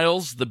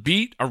X-Files, The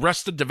Beat,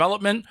 Arrested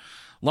Development,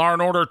 Law &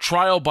 Order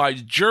Trial by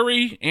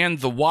Jury, and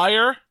The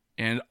Wire,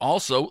 and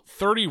also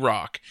 30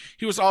 Rock.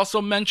 He was also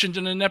mentioned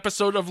in an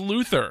episode of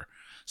Luther.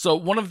 So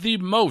one of the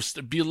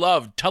most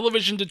beloved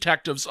television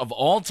detectives of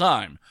all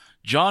time,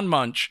 John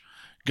Munch,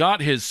 got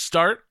his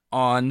start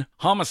on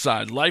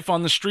Homicide: Life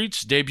on the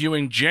Streets,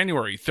 debuting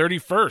January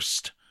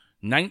 31st,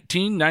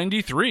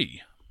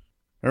 1993.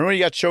 Remember when he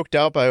got choked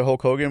out by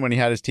Hulk Hogan when he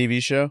had his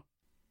TV show?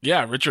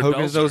 Yeah, Richard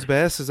Hogan's Belzer. Knows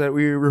Best. Is that what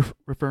you're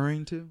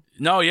referring to?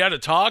 No, he had a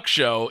talk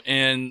show,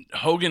 and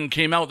Hogan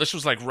came out. This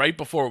was like right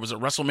before, was it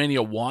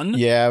WrestleMania 1?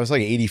 Yeah, it was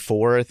like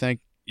 84, I think.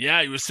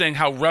 Yeah, he was saying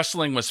how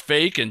wrestling was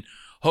fake, and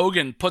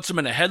Hogan puts him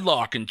in a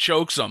headlock and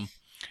chokes him.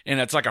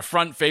 And it's like a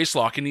front face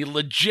lock, and he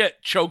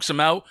legit chokes him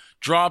out,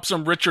 drops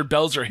him. Richard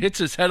Belzer hits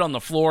his head on the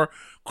floor,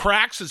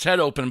 cracks his head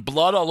open,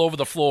 blood all over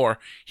the floor.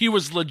 He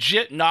was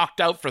legit knocked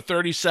out for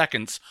 30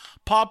 seconds.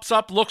 Pops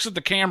up, looks at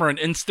the camera, and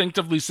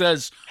instinctively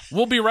says,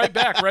 "We'll be right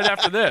back right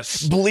after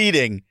this."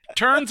 Bleeding.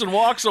 Turns and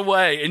walks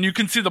away, and you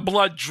can see the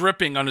blood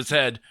dripping on his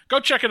head. Go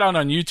check it out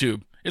on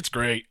YouTube. It's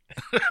great.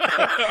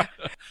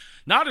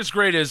 Not as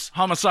great as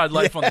Homicide: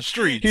 Life on the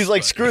Streets. He's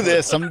like, but screw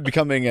this. I'm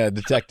becoming a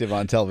detective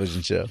on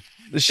television show.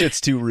 This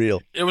shit's too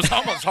real. It was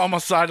almost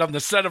homicide on the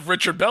set of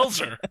Richard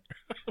Belzer.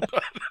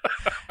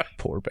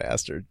 Poor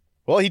bastard.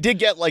 Well, he did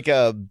get like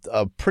a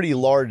pretty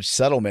large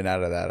settlement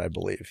out of that, I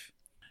believe.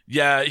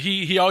 Yeah,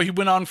 he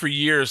went on for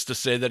years to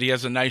say that he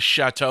has a nice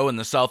chateau in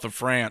the south of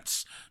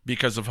France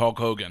because of Hulk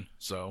Hogan.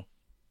 So,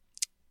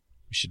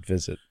 We should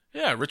visit.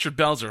 yeah, Richard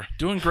Belzer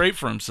doing great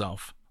for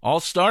himself. All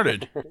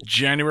started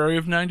January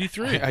of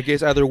 93. I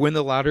guess either win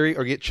the lottery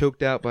or get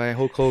choked out by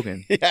Hulk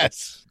Hogan.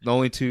 Yes. The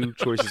only 2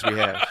 choices we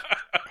have.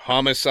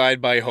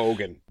 Homicide by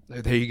Hogan.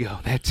 There you go.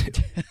 That's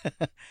it.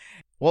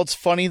 Well, it's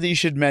funny that you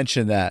should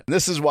mention that.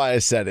 This is why I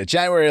said it.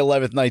 January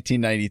 11th,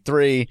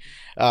 1993.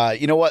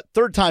 You know what?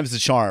 Third time's the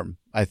charm,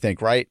 I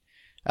think, right?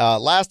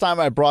 Last time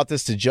I brought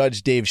this to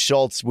Judge Dave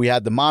Schultz, we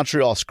had the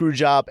Montreal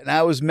Screwjob, and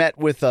I was met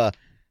with a,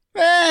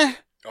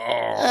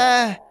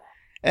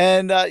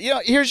 And,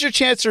 here's your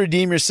chance to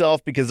redeem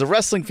yourself because the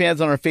wrestling fans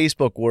on our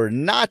Facebook were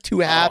not too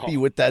happy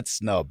with that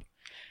snub.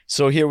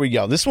 So here we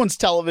go. This one's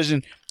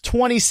television,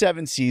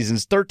 27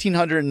 seasons,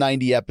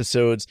 1,390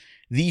 episodes,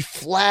 the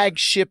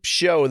flagship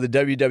show of the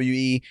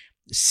WWE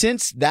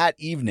since that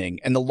evening,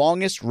 and the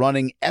longest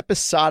running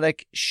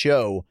episodic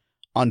show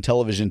on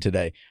television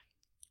today.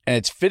 And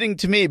it's fitting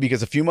to me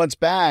because a few months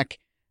back,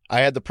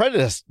 I had the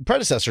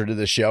predecessor to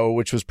the show,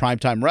 which was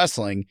Primetime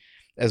Wrestling,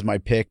 as my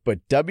pick,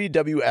 but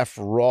WWF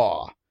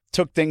Raw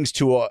took things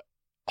to a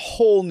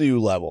whole new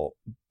level,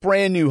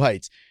 brand new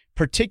heights,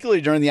 particularly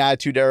during the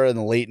Attitude Era in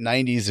the late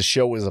 90s. The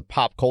show was a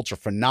pop culture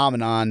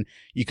phenomenon.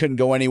 You couldn't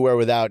go anywhere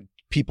without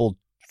people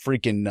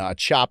freaking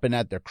chopping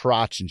at their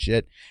crotch and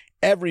shit.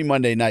 Every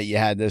Monday night you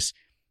had this.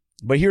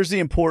 But here's the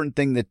important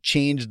thing that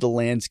changed the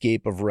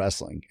landscape of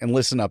wrestling. And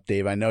listen up,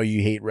 Dave. I know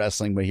you hate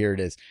wrestling, but here it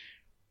is.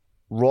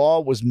 Raw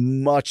was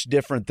much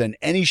different than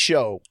any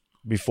show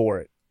before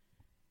it.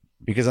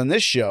 Because on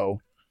this show,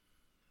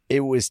 it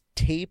was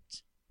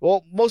taped.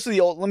 Well, most of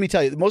the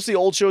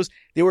old shows,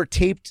 they were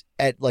taped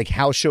at like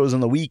house shows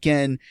on the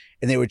weekend,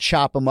 and they would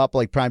chop them up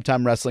like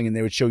Primetime Wrestling, and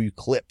they would show you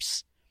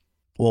clips.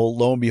 Well,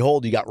 lo and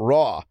behold, you got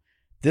Raw.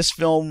 This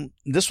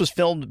was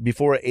filmed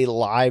before a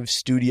live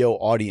studio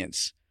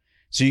audience.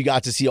 So you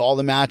got to see all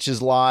the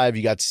matches live.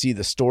 You got to see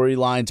the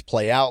storylines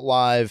play out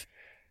live.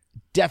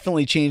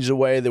 Definitely changed the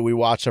way that we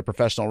watch our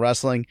professional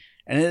wrestling.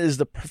 And it is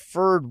the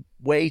preferred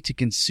way to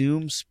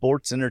consume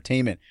sports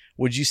entertainment.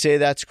 Would you say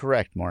that's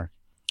correct, Mark?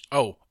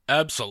 Oh,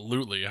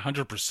 absolutely.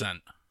 100%.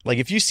 Like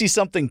if you see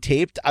something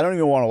taped, I don't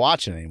even want to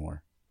watch it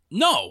anymore.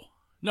 No.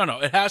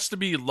 It has to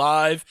be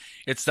live.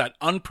 It's that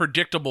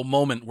unpredictable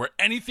moment where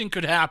anything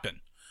could happen.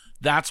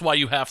 That's why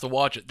you have to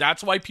watch it.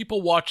 That's why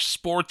people watch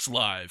sports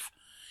live.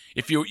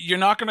 If you're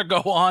not going to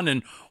go on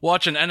and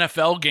watch an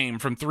NFL game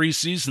from 3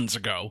 seasons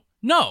ago.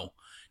 No.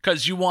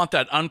 Because you want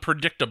that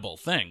unpredictable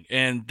thing,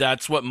 and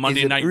that's what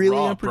Monday Night really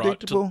Raw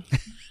unpredictable?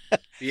 brought to.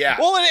 Yeah.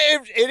 Well,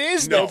 it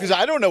is though, because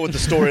I don't know what the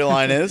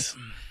storyline is.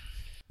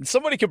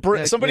 Somebody could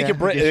bring.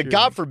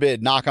 God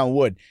forbid, knock on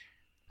wood.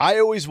 I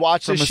always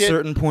watch from this a shit.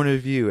 certain point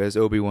of view, as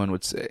Obi-Wan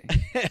would say.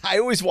 I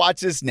always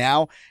watch this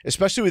now,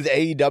 especially with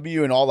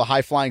AEW and all the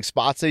high flying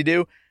spots they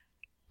do.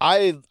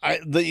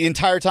 The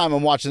entire time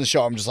I'm watching the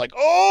show, I'm just like,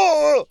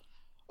 oh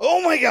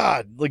my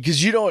God. Like,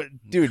 cause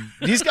dude,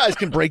 these guys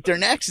can break their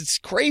necks. It's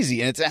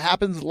crazy. And it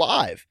happens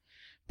live,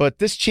 but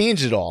this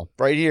changed it all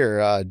right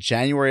here.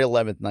 January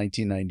 11th,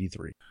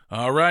 1993.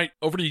 All right.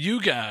 Over to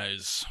you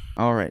guys.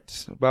 All right.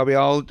 So, Bobby,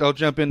 I'll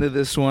jump into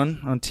this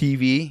one on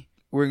TV.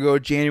 We're going to go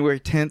January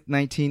 10th,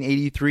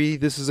 1983.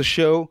 This is a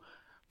show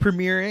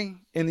premiering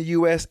in the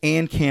U.S.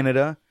 and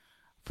Canada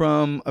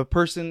from a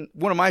person,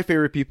 one of my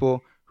favorite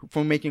people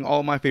from making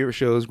all my favorite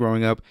shows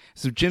growing up.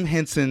 So Jim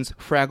Henson's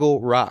Fraggle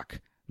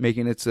Rock,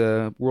 making its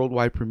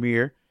worldwide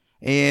premiere.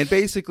 And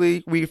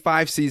basically, we have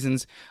 5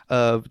 seasons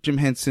of Jim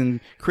Henson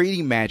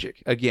creating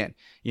magic. Again,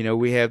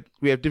 we have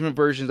different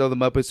versions of the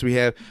Muppets. We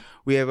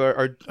have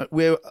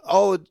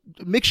all a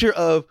mixture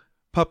of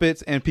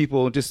puppets and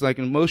people, just like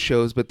in most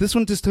shows. But this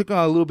one just took on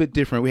a little bit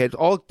different. We had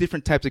all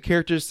different types of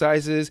characters,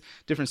 sizes,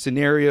 different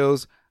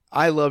scenarios.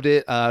 I loved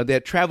it. They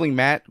had Traveling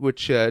Matt,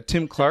 which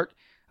Tim Clark.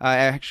 I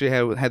actually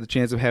had the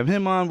chance of having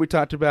him on. We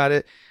talked about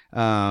it.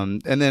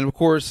 And then, of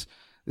course,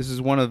 this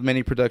is one of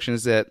many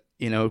productions that,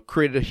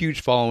 created a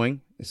huge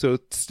following. So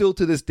still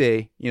to this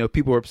day,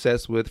 people are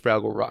obsessed with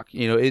Fraggle Rock.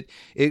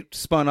 It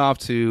spun off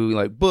to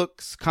like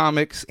books,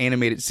 comics,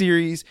 animated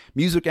series,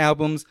 music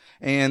albums,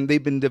 and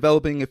they've been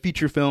developing a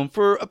feature film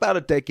for about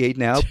a decade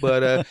now.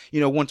 But,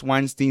 once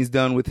Weinstein's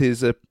done with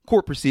his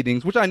court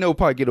proceedings, which I know will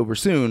probably get over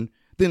soon,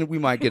 then we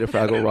might get a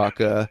Fraggle Rock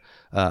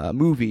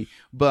movie.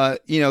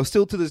 But,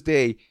 still to this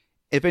day,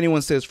 if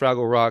anyone says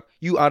Fraggle Rock,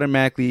 you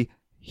automatically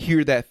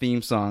hear that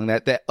theme song,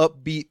 that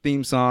upbeat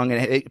theme song,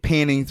 and it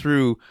panning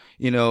through,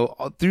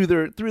 through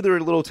their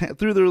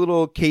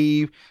little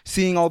cave,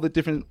 seeing all the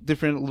different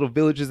little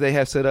villages they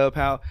have set up,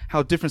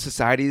 how different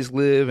societies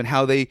live and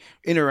how they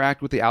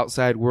interact with the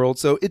outside world.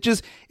 So it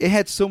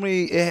had so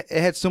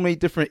many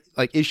different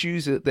like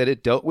issues that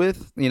it dealt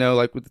with,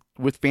 like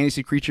with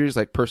fantasy creatures,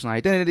 like personal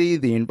identity,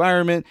 the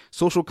environment,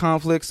 social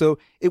conflict. So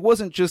it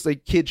wasn't just a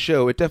kid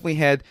show. It definitely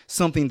had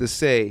something to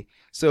say.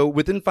 So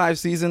within 5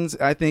 seasons,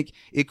 I think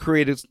it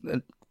created,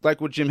 like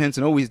what Jim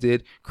Henson always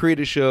did, create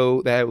a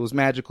show that was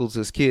magical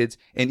to us kids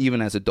and even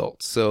as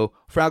adults. So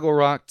Fraggle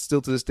Rock,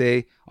 still to this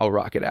day, I'll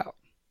rock it out.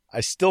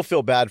 I still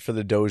feel bad for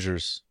the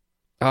Dozers.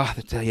 Oh,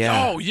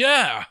 yeah. Oh,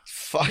 yeah.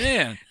 Fuck.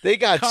 Man. They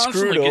got Constantly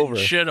screwed getting over.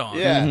 shit on.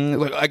 Yeah.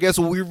 Mm-hmm. Like, I guess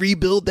we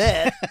rebuild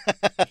that.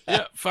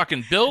 Yeah,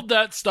 fucking build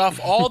that stuff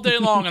all day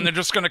long, and they're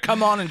just going to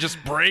come on and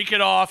just break it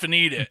off and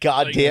eat it.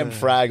 Goddamn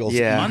Fraggles.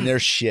 yeah. Eating their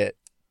shit.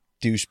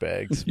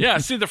 Douchebags. Yeah,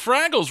 see, the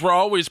Fraggles were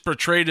always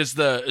portrayed as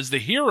the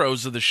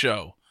heroes of the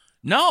show.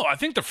 No, I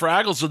think the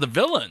Fraggles are the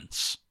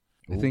villains.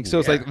 I think so.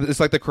 It's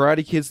like the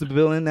Karate Kid's the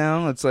villain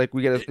now. It's like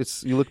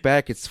you look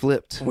back, it's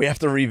flipped. We have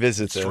to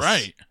revisit this. That's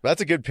right.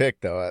 That's a good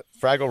pick, though.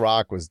 Fraggle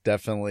Rock was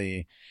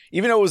definitely,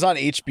 even though it was on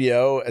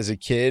HBO as a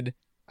kid,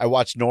 I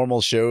watched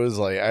normal shows.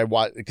 Like I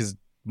watched because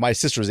my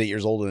sister was 8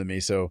 years older than me,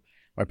 so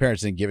my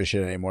parents didn't give a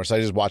shit anymore. So I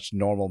just watched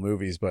normal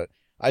movies, but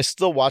I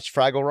still watched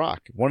Fraggle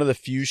Rock. One of the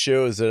few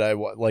shows that I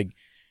like.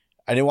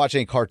 I didn't watch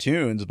any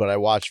cartoons, but I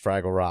watched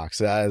Fraggle Rock.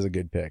 So that is a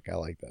good pick. I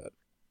like that.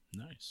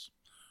 Nice.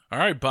 All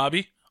right,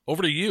 Bobby,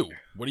 over to you.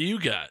 What do you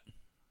got?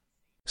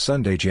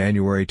 Sunday,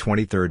 January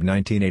 23,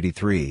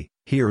 1983.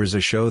 Here is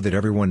a show that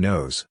everyone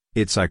knows.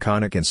 It's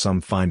iconic and some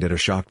find it a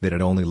shock that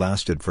it only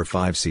lasted for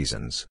 5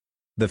 seasons.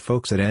 The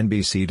folks at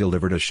NBC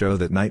delivered a show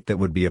that night that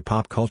would be a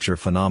pop culture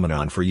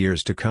phenomenon for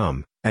years to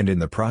come, and in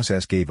the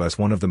process gave us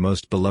one of the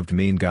most beloved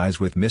mean guys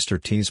with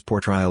Mr. T's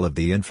portrayal of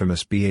the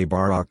infamous B.A.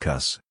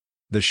 Baracus.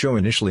 The show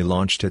initially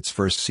launched its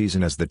first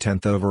season as the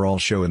 10th overall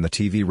show in the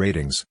TV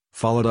ratings,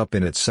 followed up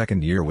in its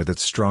second year with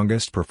its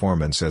strongest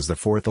performance as the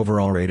 4th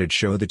overall rated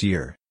show that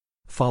year.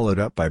 Followed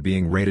up by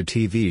being rated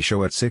TV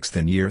show at 6th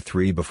in year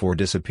 3 before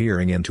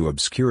disappearing into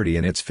obscurity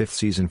in its 5th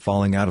season,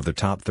 falling out of the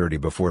top 30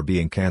 before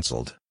being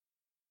cancelled.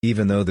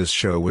 Even though this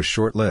show was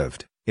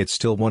short-lived, it's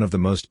still one of the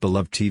most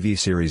beloved TV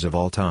series of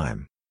all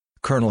time.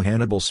 Colonel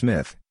Hannibal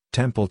Smith,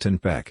 Templeton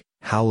Peck,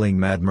 Howling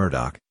Mad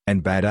Murdoch,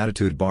 and Bad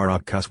Attitude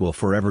Baracus will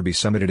forever be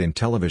cemented in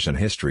television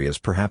history as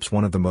perhaps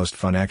one of the most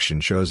fun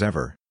action shows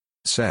ever.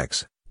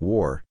 Sex,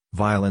 war,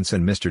 violence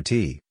and Mr.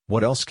 T,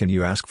 what else can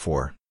you ask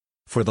for?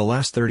 For the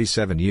last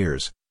 37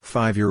 years,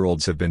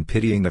 5-year-olds have been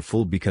pitying the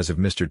fool because of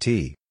Mr.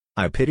 T.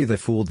 I pity the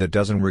fool that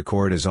doesn't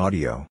record his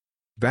audio.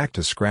 Back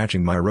to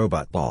scratching my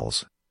robot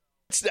balls.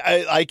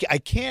 I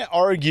can't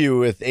argue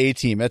with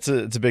A-Team. It's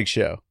a big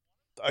show.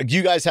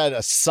 You guys had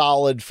a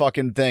solid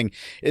fucking thing.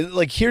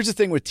 Here's the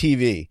thing with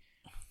TV.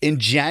 In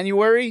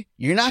January,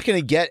 you're not going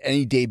to get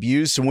any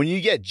debuts. So when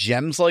you get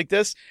gems like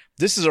this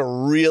is a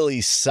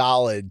really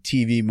solid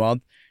TV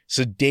month.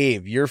 So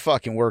Dave, your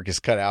fucking work is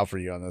cut out for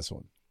you on this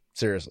one.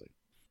 Seriously.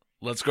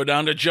 Let's go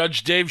down to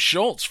Judge Dave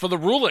Schultz for the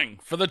ruling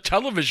for the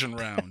television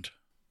round.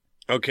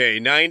 Okay,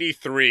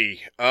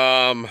 93.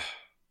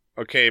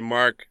 Okay,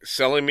 Mark,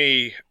 selling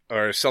me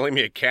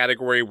a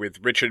category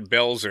with Richard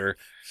Belzer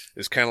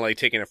is kind of like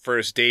taking a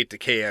first date to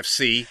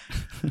KFC.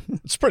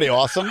 It's pretty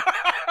awesome.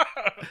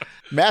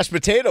 Mashed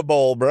potato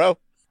bowl, bro.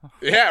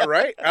 Yeah,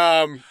 right.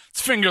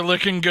 It's finger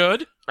licking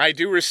good. I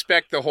do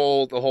respect the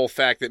whole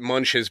fact that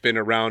Munch has been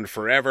around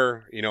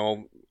forever. You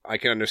know, I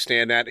can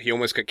understand that. He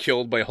almost got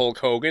killed by Hulk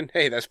Hogan.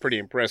 Hey, that's pretty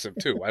impressive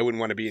too. I wouldn't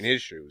want to be in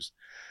his shoes.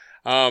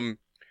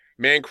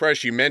 Man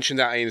Crush, you mentioned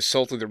that I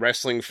insulted the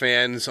wrestling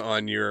fans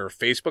on your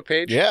Facebook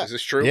page. Yeah. Is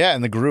this true? Yeah,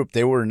 in the group,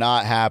 they were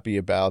not happy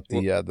about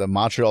the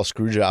Montreal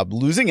Screwjob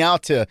losing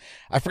out to,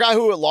 I forgot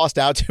who it lost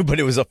out to, but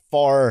it was a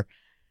far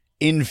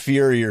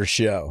inferior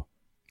show.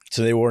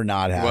 So they were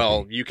not happy.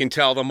 Well, you can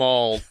tell them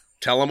all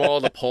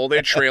to pull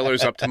their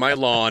trailers up to my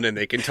lawn and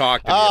they can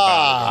talk to me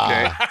about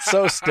it, okay?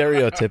 So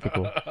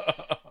stereotypical.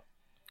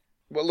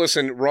 Well,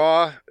 listen,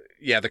 Raw,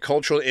 yeah, the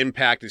cultural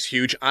impact is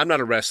huge. I'm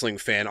not a wrestling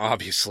fan,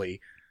 obviously.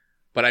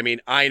 But I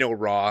mean, I know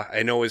Raw.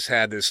 I know it's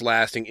had this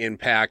lasting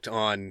impact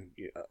on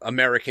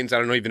Americans. I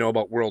don't even know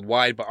about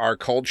worldwide, but our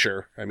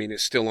culture. I mean,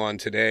 it's still on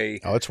today.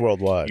 Oh, it's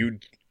worldwide.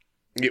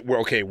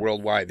 Okay,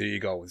 worldwide. There you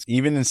go.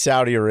 Even in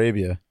Saudi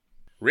Arabia.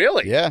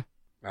 Really? Yeah.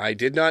 I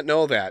did not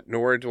know that,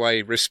 nor do I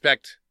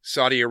respect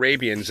Saudi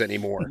Arabians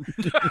anymore.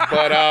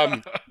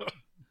 But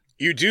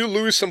you do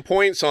lose some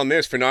points on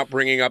this for not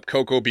bringing up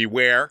Coco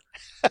Beware,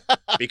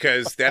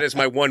 because that is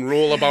my one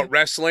rule about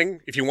wrestling.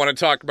 If you want to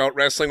talk about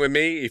wrestling with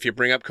me, if you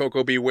bring up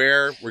Coco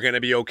Beware, we're going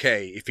to be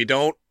okay. If you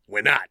don't,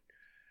 we're not.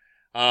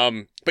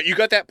 But you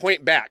got that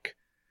point back,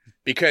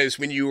 because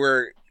when you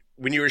were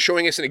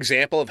showing us an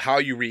example of how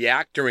you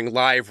react during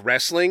live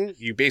wrestling,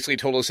 you basically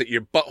told us that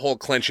your butthole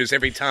clenches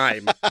every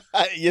time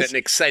Yes. that an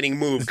exciting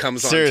move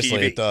comes on TV.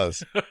 Seriously, it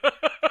does.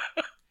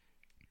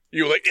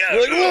 You were like, yeah. I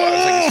was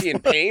like, is he in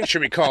pain?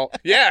 Should we call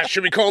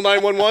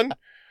 911?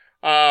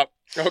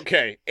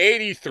 Okay,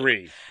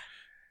 83.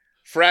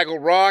 Fraggle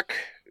Rock.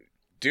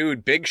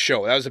 Dude, big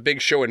show. That was a big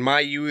show in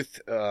my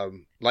youth.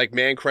 Like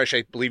Man Crush,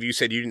 I believe you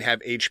said you didn't have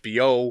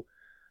HBO.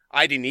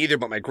 I didn't either,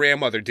 but my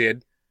grandmother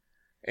did.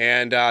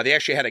 And they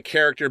actually had a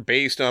character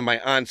based on my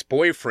aunt's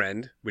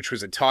boyfriend, which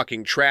was a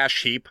talking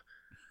trash heap.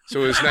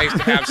 So it was nice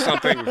to have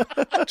something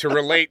to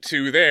relate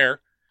to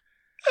there.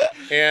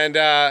 And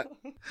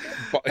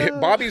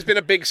Bobby's been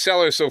a big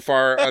seller so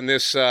far on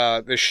this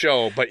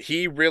show, but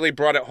he really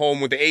brought it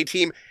home with the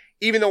A-Team,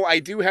 even though I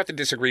do have to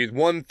disagree with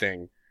one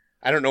thing.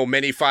 I don't know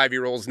many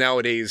 5-year-olds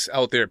nowadays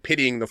out there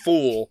pitying the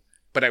fool,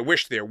 but I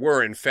wish there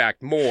were, in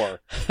fact,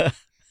 more.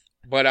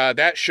 But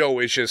that show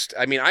is just,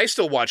 I mean, I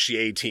still watch the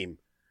A-Team.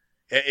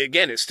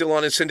 Again, it's still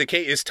on its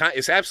syndicate.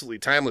 It's absolutely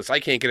timeless. I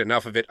can't get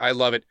enough of it. I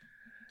love it.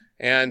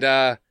 And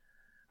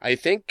I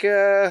think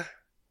the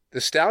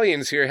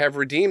Stallions here have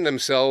redeemed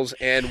themselves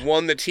and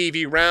won the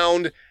TV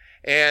round,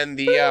 and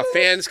the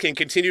fans can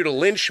continue to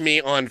lynch me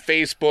on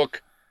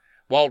Facebook.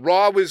 While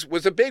Raw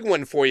was a big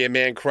one for you,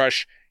 Man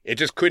Crush, It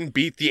just couldn't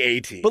beat the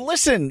A-Team. But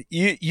listen,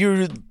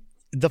 you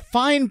the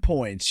fine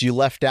points you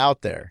left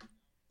out there.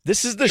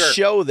 This is the Sure.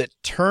 show that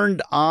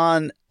turned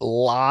on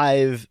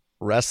live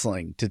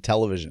wrestling to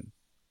television.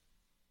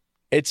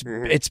 It's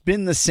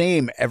been the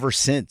same ever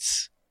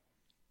since.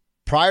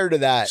 Prior to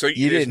that, So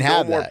you there's didn't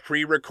have no more that.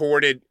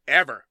 pre-recorded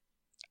ever.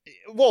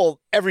 Well,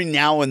 every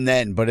now and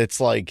then, but it's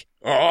like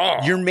Oh,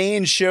 your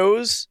main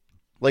shows,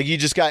 like you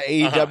just got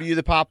AEW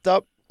that popped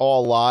up,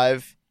 all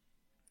live.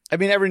 I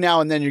mean, every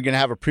now and then you're going to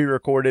have a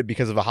pre-recorded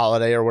because of a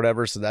holiday or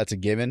whatever, so that's a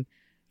given.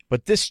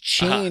 But this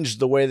changed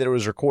the way that it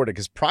was recorded,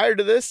 because prior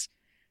to this,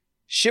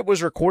 shit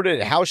was recorded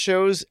at house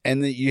shows,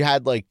 and you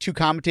had like two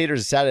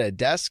commentators that sat at a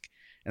desk,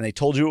 and they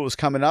told you what was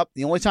coming up.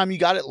 The only time you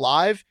got it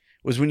live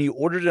was when you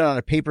ordered it on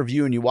a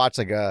pay-per-view and you watched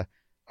like a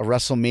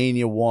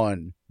WrestleMania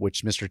 1,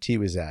 which Mr. T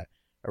was at,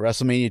 a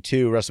WrestleMania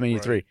 2,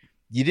 WrestleMania 3.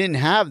 You didn't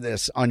have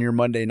this on your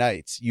Monday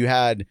nights. You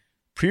had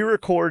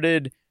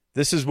pre-recorded,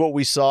 this is what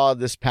we saw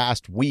this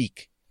past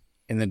week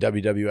in the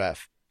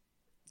WWF.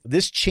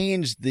 This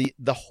changed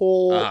the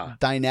whole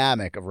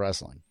dynamic of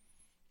wrestling.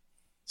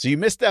 So you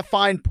missed that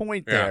fine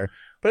point there,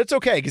 but it's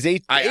okay because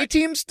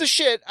A-Team's the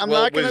shit. I'm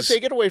not going to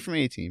take it away from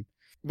A-Team.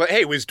 But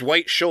hey, was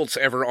Dwight Schultz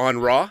ever on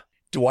Raw?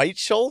 Dwight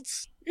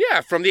Schultz?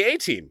 Yeah, from the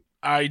A-Team.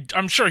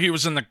 I'm sure he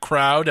was in the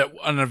crowd at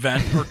an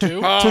event or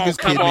two. Took his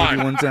come kid on.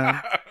 maybe one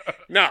time.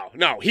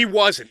 No, he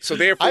wasn't. So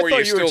therefore, I thought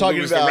you still were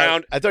talking lose the about.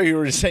 round. I thought you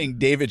were saying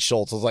David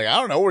Schultz. I was like, I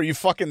don't know. Were you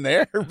fucking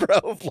there,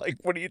 bro? Like,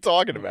 what are you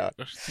talking about?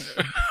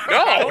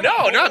 No,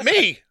 not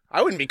me.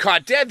 I wouldn't be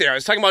caught dead there. I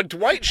was talking about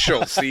Dwight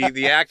Schultz,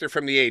 the actor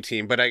from the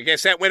A-Team. But I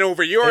guess that went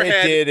over your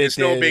head. It's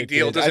no big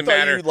deal. It doesn't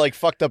matter. You like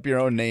fucked up your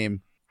own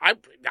name.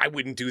 I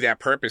wouldn't do that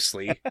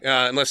purposely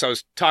unless I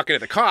was talking to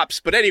the cops.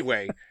 But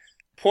anyway,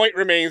 point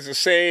remains the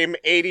same.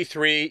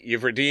 83.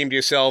 You've redeemed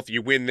yourself.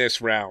 You win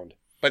this round.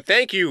 But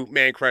thank you,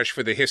 Man Crush,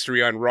 for the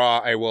history on Raw.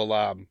 I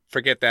will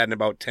forget that in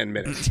about 10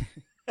 minutes.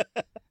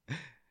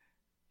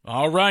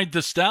 All right,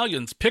 the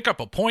Stallions pick up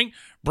a point,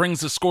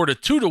 brings the score to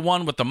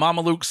 2-1 with the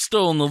Mamalukes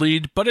still in the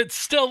lead, but it's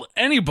still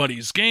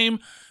anybody's game.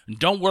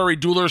 Don't worry,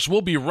 duelers,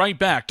 we'll be right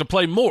back to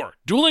play more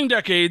Dueling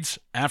Decades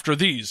after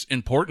these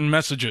important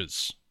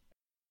messages.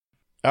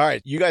 All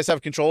right, you guys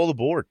have control of the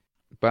board.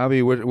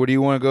 Bobby, what do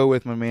you want to go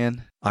with, my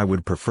man? I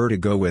would prefer to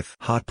go with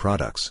hot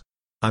products.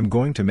 I'm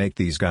going to make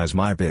these guys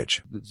my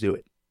bitch. Let's do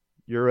it.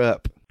 You're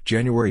up.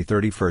 January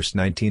 31st,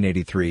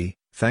 1983.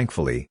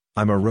 Thankfully,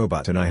 I'm a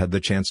robot and I had the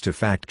chance to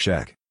fact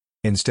check.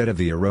 Instead of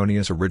the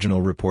erroneous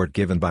original report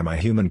given by my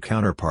human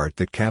counterpart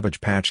that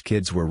Cabbage Patch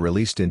Kids were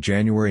released in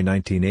January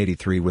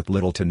 1983 with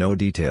little to no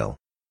detail,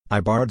 I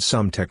borrowed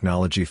some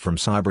technology from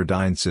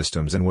Cyberdyne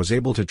Systems and was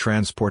able to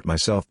transport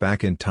myself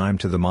back in time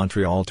to the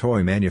Montreal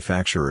Toy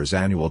Manufacturers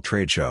Annual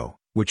Trade Show,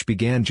 which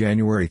began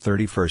January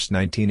 31st,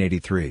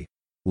 1983.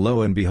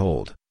 Lo and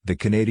behold, the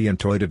Canadian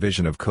toy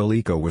division of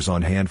Coleco was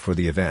on hand for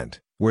the event,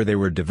 where they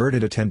were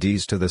diverted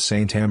attendees to the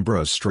St.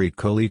 Ambrose Street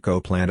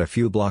Coleco plant a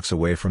few blocks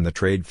away from the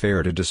trade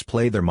fair to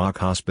display their mock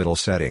hospital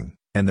setting,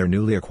 and their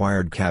newly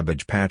acquired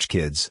Cabbage Patch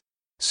Kids.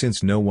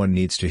 Since no one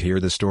needs to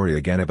hear the story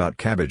again about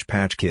Cabbage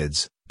Patch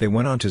Kids, they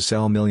went on to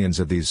sell millions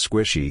of these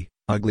squishy,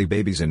 ugly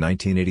babies in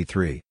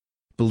 1983.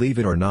 Believe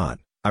it or not,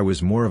 I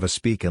was more of a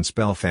speak and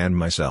spell fan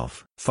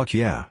myself. Fuck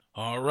yeah.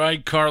 All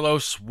right,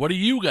 Carlos, what do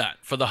you got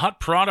for the hot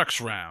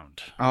products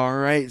round? All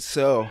right,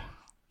 so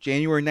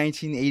January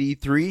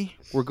 1983,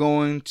 we're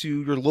going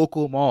to your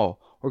local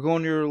mall. We're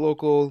going to your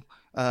local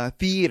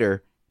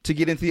theater to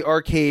get into the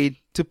arcade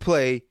to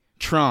play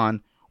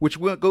Tron, which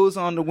goes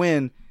on to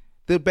win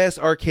the best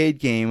arcade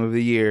game of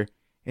the year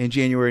in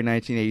January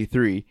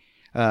 1983,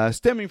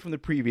 stemming from the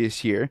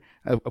previous year,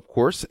 of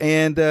course.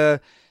 And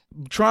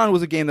Tron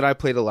was a game that I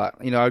played a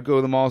lot. You know, I'd go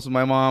to the malls with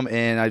my mom,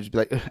 and I'd just be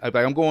like,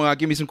 I'm going out,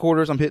 give me some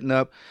quarters, I'm hitting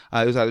up.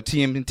 It was either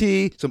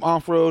TMNT, some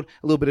off-road,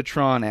 a little bit of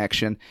Tron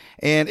action.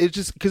 And it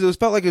just, because it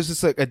felt like it was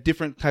just like a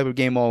different type of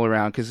game all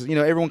around, because, you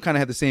know, everyone kind of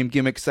had the same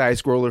gimmick,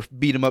 side-scroller,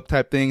 beat-em-up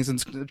type things,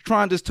 and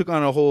Tron just took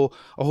on a whole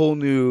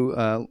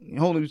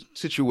new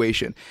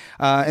situation.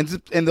 And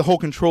the whole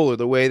controller,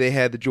 the way they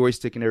had the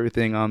joystick and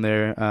everything on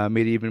there,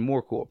 made it even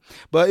more cool.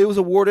 But it was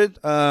awarded,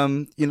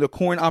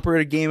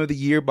 coin-operated game of the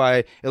year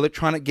by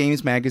Electronic Games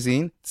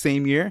Magazine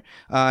same year.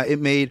 It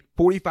made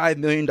 $45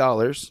 million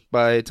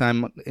by the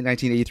time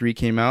 1983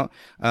 came out.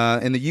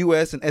 In the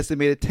U.S., an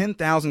estimated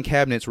 10,000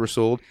 cabinets were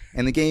sold,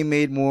 and the game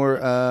made more,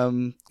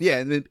 and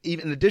then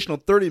even an additional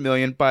 $30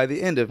 million by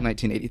the end of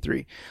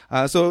 1983.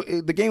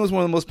 The game was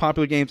one of the most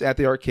popular games at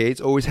the arcades.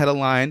 Always had a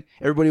line.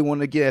 Everybody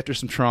wanted to get after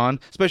some Tron,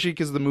 especially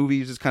because the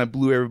movies just kind of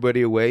blew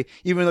everybody away.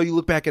 Even though you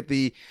look back at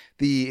the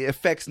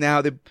effects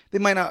now, they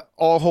might not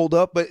all hold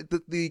up, but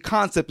the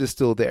concept is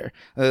still there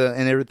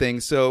and everything.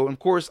 So, of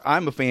course,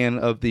 I'm a fan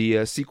of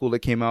the sequel that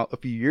came out a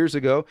few years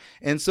ago,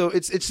 and so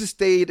it's just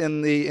stayed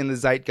in the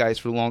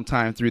zeitgeist for a long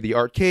time through the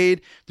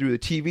arcade, through the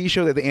TV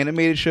show, the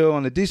animated show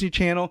on the Disney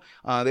Channel.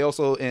 They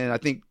also, and I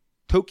think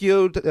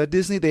Tokyo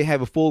Disney, they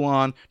have a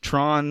full-on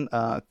Tron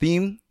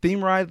theme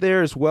ride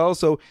there as well.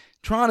 So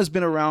Tron has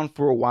been around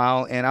for a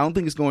while, and I don't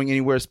think it's going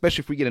anywhere,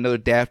 especially if we get another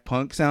Daft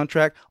Punk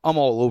soundtrack. I'm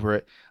all over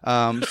it.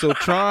 So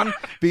Tron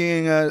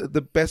being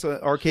the best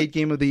arcade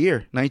game of the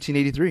year,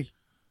 1983.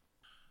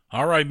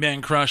 All right,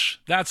 Man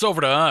Crush, that's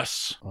over to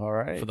us. All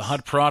right. For the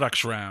Hot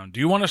Products round. Do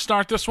you want to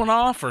start this one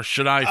off, or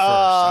should I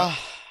first?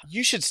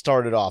 You should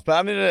start it off, but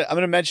I'm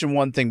gonna mention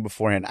one thing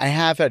beforehand. I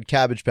have had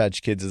Cabbage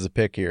Patch Kids as a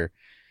pick here.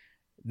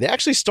 They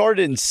actually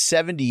started in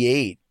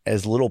 78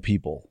 as Little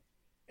People,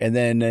 and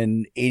then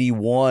in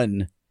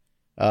 81,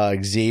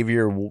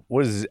 Xavier.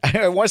 What is it?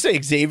 I want to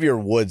say Xavier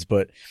Woods,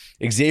 but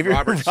Xavier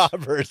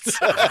Roberts.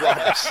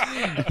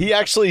 He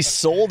actually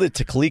sold it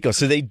to Coleco,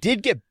 so they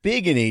did get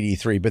big in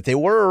 83, but they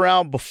were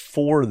around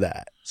before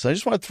that. So I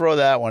just want to throw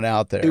that one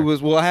out there.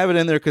 I have it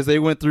in there because they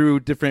went through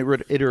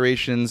different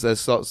iterations as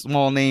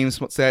small names,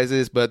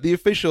 sizes, but the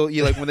official,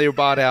 like when they were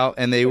bought out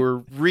and they were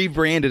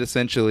rebranded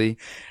essentially.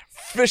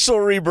 Official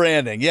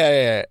rebranding.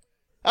 Yeah.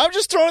 I'm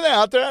just throwing that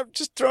out there. I'm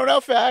just throwing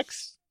out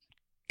facts.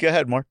 Go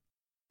ahead, Mark.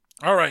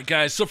 All right,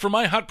 guys. So for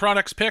my Hot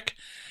Products pick,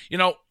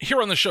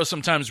 here on the show,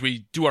 sometimes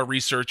we do our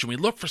research and we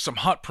look for some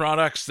hot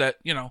products that,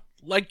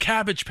 like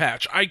Cabbage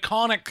Patch,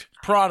 iconic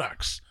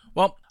products.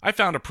 Well, I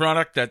found a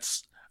product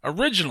that's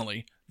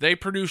originally, they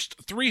produced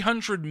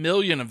 300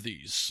 million of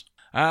these.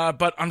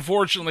 But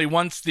unfortunately,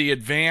 once the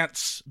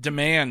advance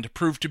demand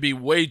proved to be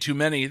way too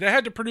many, they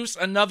had to produce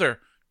another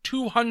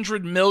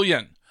 200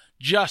 million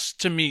just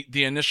to meet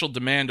the initial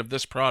demand of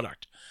this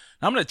product.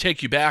 Now, I'm going to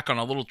take you back on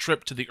a little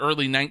trip to the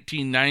early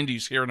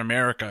 1990s here in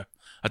America,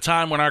 a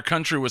time when our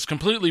country was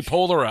completely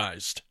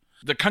polarized.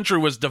 The country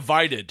was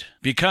divided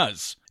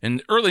because in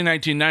the early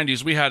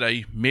 1990s, we had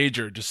a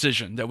major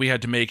decision that we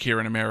had to make here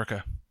in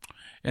America.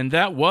 And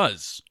that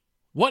was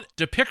what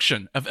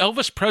depiction of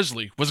Elvis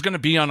Presley was going to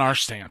be on our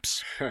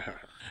stamps.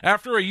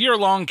 After a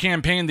year-long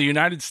campaign, the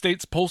United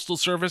States Postal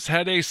Service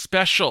had a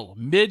special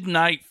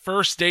midnight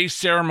first-day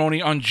ceremony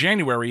on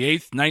January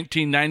 8th,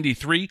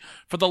 1993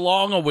 for the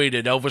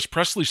long-awaited Elvis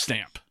Presley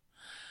stamp.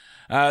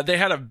 They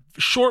had a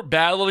short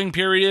balloting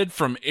period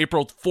from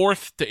April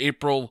 4th to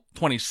April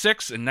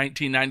 26th in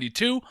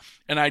 1992,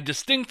 and I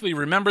distinctly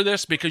remember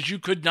this because you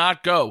could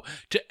not go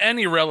to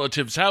any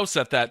relative's house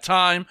at that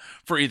time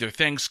for either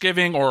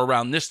Thanksgiving or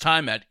around this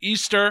time at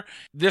Easter.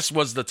 This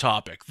was the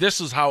topic.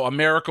 This is how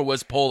America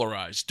was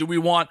polarized. Do we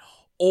want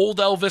old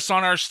Elvis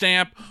on our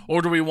stamp,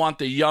 or do we want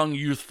the young,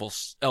 youthful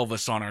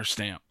Elvis on our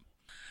stamp?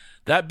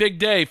 That big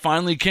day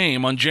finally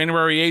came on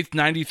January 8th,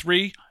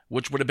 93,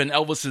 which would have been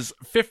Elvis's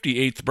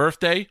 58th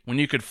birthday, when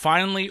you could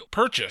finally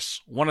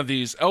purchase one of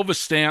these Elvis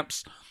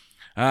stamps.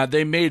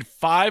 They made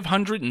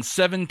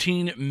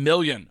 517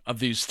 million of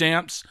these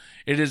stamps.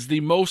 It is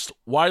the most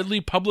widely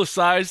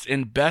publicized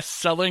and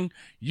best-selling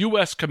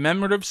U.S.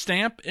 commemorative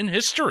stamp in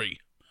history.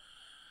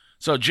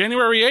 So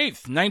January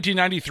 8th,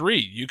 1993,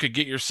 you could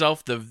get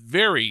yourself the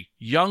very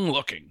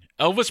young-looking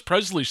Elvis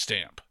Presley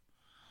stamp.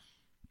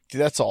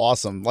 Dude, that's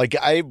awesome.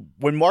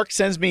 When Mark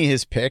sends me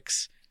his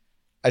picks,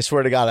 I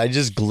swear to God, I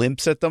just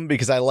glimpse at them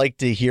because I like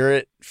to hear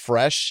it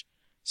fresh.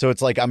 So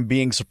it's like I'm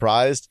being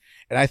surprised.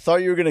 And I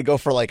thought you were going to go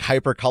for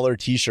hypercolor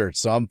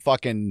t-shirts. So I'm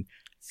fucking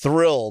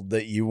thrilled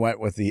that you went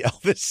with the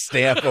Elvis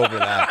stamp over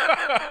that.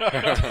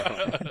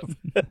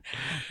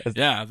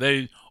 Yeah,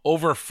 they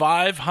over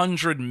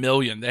 500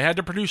 million. They had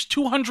to produce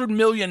 200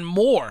 million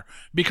more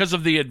because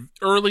of the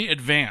early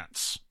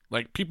advance.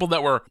 Like people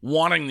that were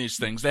wanting these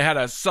things. They had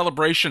a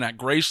celebration at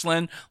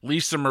Graceland.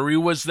 Lisa Marie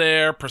was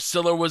there.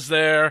 Priscilla was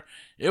there.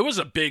 It was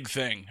a big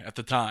thing at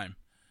the time.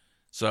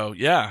 So,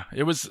 yeah,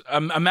 it was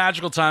a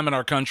magical time in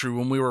our country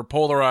when we were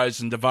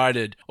polarized and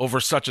divided over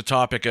such a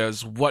topic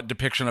as what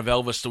depiction of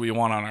Elvis do we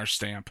want on our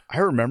stamp. I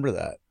remember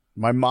that.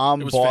 My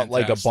mom bought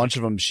fantastic. A bunch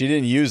of them. She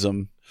didn't use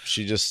them.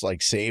 She just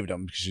saved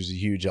them because she was a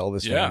huge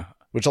Elvis Yeah. fan.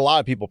 Which a lot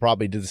of people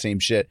probably did the same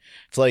shit.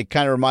 It's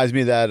kind of reminds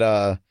me of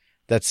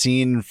that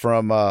scene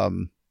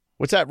from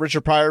what's that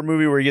Richard Pryor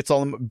movie where he gets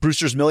all the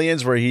Brewster's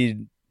Millions, where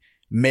he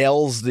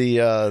mails the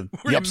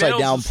upside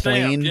down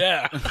plane.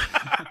 Yeah.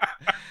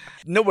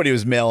 Nobody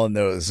was mailing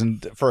those,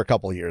 and for a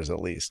couple of years at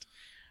least.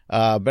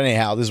 But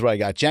anyhow, this is what I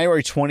got.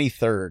 January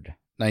 23rd,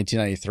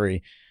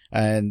 1993.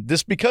 And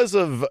this because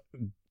of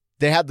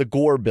they had the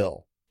Gore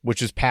bill,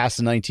 which was passed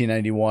in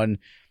 1991,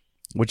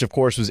 which of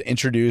course was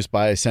introduced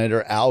by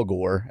Senator Al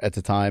Gore at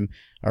the time,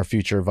 our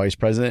future vice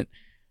president.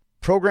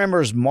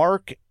 Programmers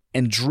Mark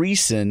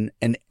Andreessen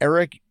and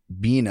Eric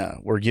Bina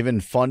were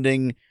given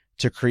funding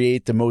to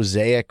create the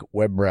Mosaic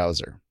web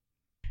browser.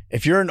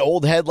 If you're an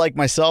old head like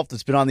myself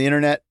that's been on the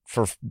internet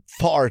for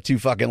far too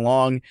fucking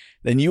long,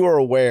 then you are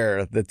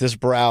aware that this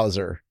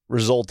browser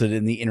resulted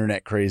in the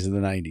internet craze of the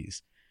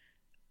 90s.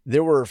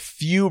 There were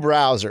few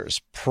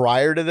browsers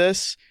prior to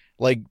this.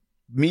 Like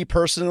me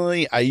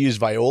personally, I used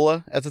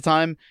Viola at the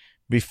time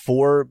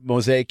before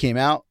Mosaic came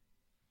out,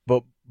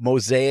 but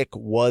Mosaic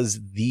was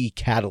the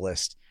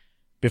catalyst.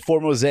 Before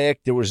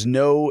Mosaic, there was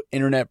no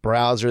internet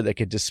browser that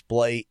could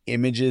display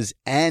images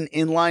and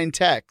inline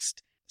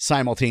text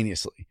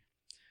simultaneously.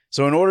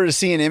 So in order to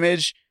see an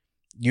image,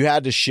 you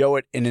had to show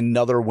it in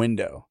another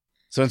window.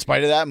 So in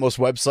spite of that, most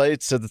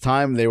websites at the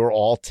time, they were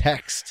all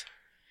text.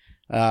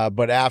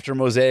 But after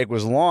Mosaic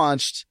was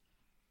launched,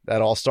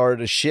 that all started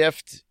to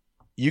shift.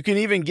 You can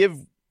even give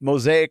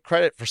Mosaic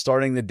credit for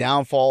starting the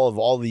downfall of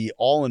all the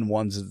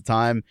all-in-ones at the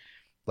time,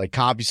 like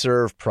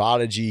CompuServe,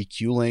 Prodigy,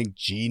 QLink,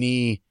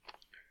 Genie,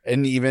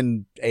 and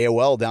even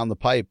AOL down the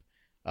pipe.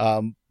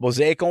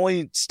 Mosaic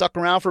only stuck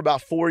around for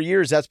about 4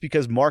 years. That's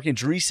because Mark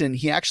Andreessen,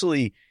 he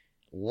actually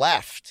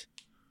left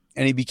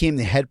and he became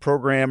the head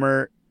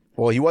programmer.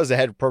 Well, he was the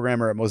head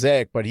programmer at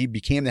Mosaic, but he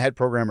became the head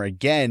programmer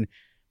again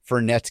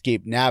for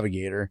Netscape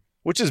Navigator,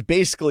 which is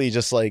basically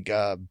just like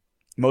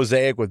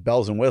Mosaic with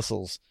bells and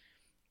whistles.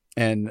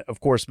 And of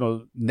course,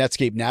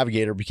 Netscape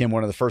Navigator became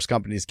one of the first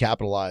companies to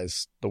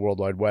capitalize the World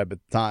Wide Web at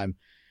the time.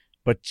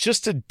 But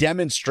just to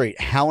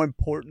demonstrate how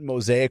important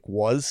Mosaic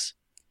was,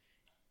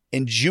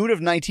 in June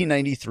of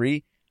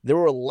 1993, there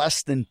were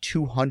less than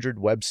 200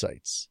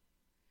 websites.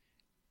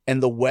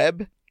 And the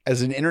web,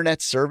 as an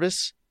internet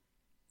service,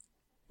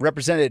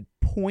 represented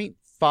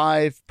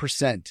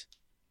 0.5%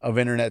 of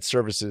internet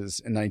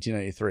services in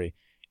 1993.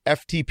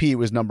 FTP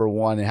was number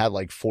one. It had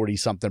like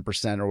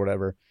 40-something% or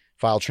whatever.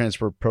 File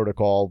transfer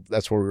protocol.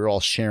 That's where we were all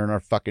sharing our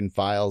fucking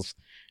files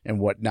and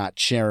whatnot,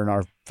 sharing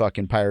our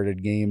fucking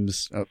pirated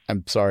games.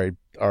 I'm sorry,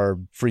 our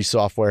free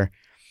software.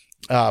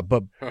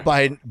 But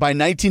by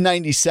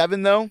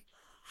 1997, though,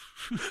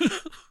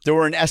 there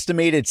were an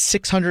estimated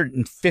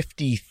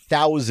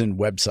 650,000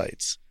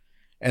 websites,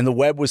 and the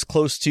web was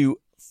close to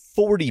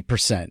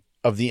 40%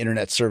 of the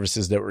internet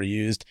services that were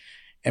used.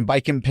 And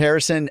by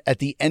comparison, at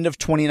the end of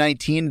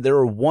 2019, there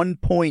were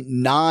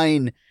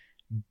 1.9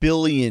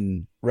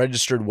 billion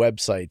registered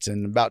websites,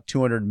 and about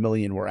 200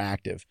 million were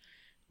active.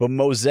 But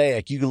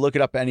Mosaic, you can look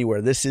it up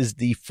anywhere. This is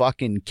the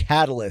fucking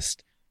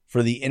catalyst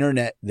for the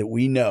internet that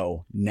we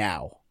know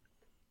now.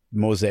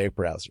 Mosaic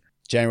browser,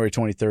 January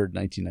 23rd,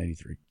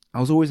 1993. I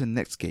was always a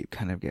Netscape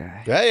kind of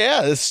guy.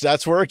 Yeah,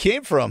 that's where it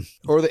came from.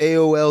 Or the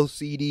AOL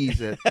CDs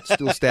that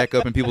still stack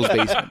up in people's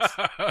basements.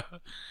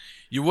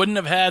 You wouldn't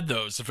have had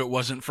those if it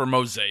wasn't for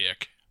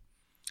Mosaic.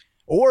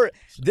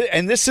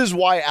 And this is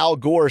why Al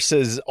Gore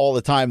says all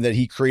the time that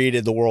he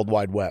created the World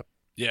Wide Web.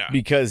 Yeah.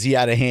 Because he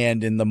had a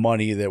hand in the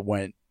money that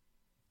went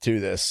to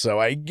this. So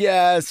I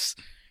guess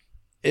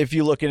if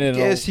you look at it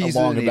a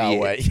long about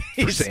way,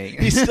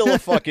 he's still a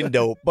fucking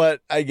dope.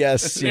 But I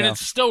guess, and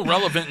it's still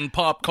relevant in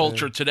pop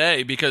culture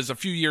today, because a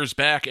few years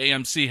back,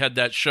 AMC had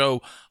that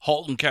show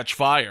Halt and Catch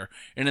Fire.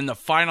 And in the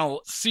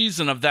final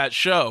season of that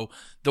show,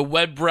 the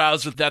web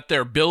browser that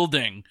they're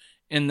building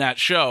in that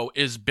show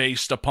is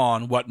based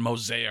upon what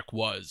Mosaic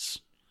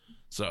was.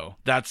 So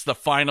that's the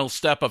final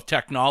step of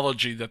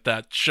technology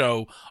that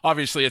show,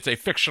 obviously it's a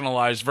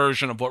fictionalized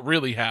version of what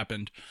really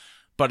happened,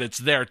 but it's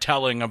their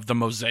telling of the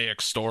Mosaic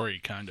story,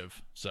 kind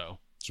of. So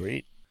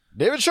sweet.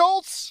 David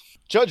Schultz,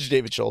 Judge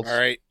David Schultz. All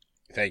right.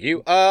 Thank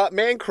you.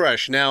 Man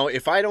Crush. Now,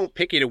 if I don't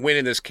pick you to win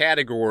in this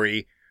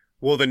category,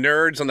 will the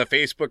nerds on the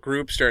Facebook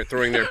group start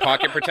throwing their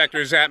pocket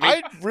protectors at me?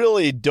 I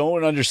really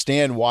don't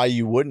understand why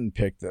you wouldn't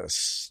pick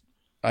this.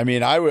 I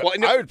mean, I would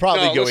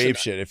probably go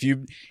apeshit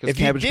if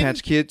Cabbage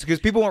Patch Kids, because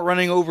people weren't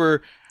running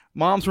over.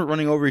 Moms weren't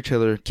running over each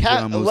other.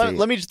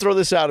 Let me just throw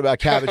this out about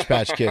Cabbage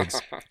Patch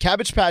Kids.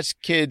 Cabbage Patch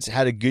Kids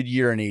had a good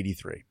year in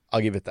 '83.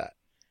 I'll give it that.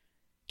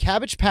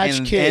 Cabbage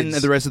Patch Kids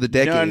and the rest of the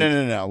decade.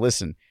 No.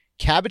 Listen,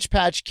 Cabbage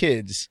Patch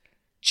Kids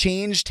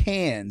changed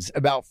hands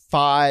about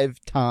 5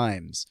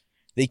 times.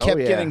 They kept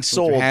getting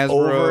sold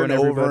over and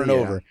over and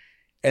over,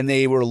 and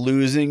they were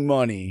losing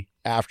money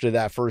after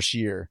that first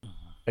year,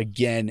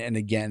 again and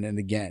again and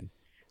again.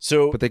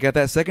 So, but they got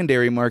that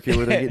secondary market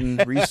where they're getting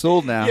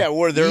resold now. Yeah,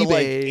 where they're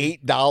eBay.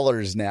 like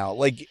 $8 now.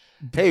 Like,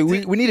 hey,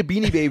 we need a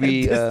Beanie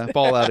Baby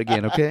fallout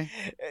again, okay?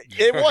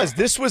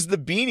 This was the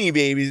Beanie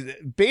Babies.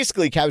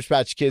 Basically, Cabbage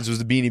Patch Kids was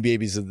the Beanie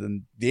Babies of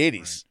the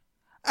 80s.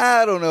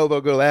 I don't know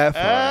about go that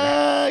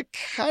far.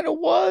 Kind of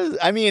was.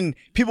 I mean,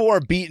 people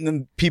weren't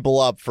beating people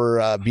up for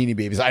Beanie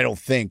Babies, I don't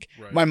think.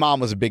 Right. My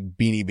mom was a big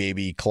Beanie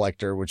Baby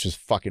collector, which is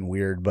fucking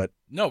weird, but...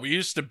 No, we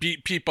used to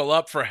beat people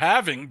up for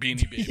having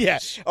Beanie Babies. Yeah,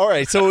 all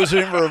right, so it was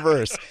in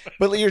reverse.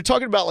 But you're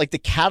talking about like the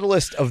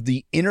catalyst of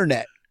the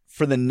internet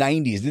for the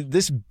 90s.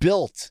 This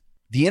built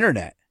the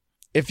internet.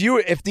 If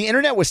the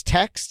internet was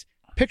text,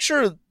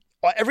 picture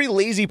every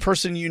lazy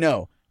person you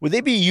know. Would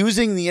they be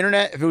using the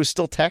internet if it was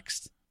still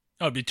text?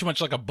 Oh, it'd be too much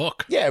like a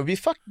book. Yeah, it'd be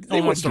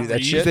they wouldn't do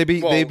that shit.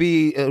 They'd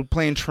be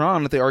playing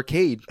Tron at the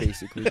arcade,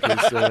 basically,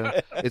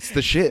 because it's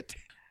the shit.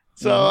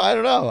 So I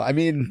don't know. I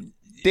mean,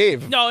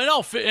 Dave. No,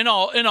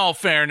 in all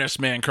fairness,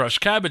 Man Crush,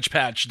 Cabbage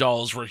Patch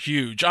dolls were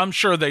huge. I'm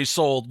sure they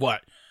sold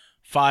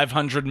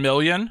 500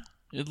 million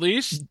at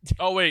least.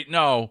 Oh wait,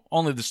 no,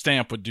 only the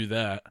stamp would do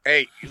that.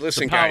 Hey,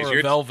 listen, the power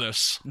guys, of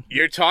Elvis.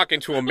 You're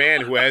talking to a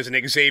man who has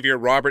an Xavier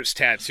Roberts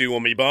tattoo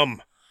on me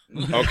bum.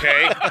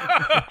 Okay?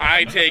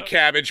 I take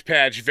Cabbage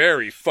Patch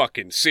very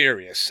fucking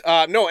serious.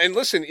 No, and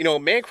listen,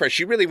 Man Crush,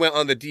 you really went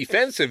on the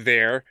defensive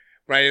there,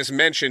 right? As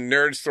mentioned,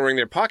 nerds throwing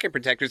their pocket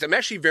protectors. I'm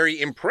actually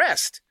very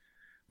impressed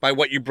by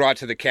what you brought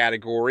to the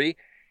category.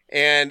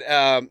 And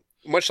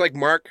much like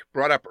Mark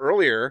brought up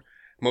earlier,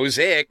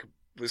 Mosaic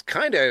was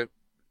kind of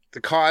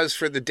the cause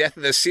for the death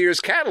of the Sears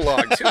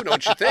catalog, too,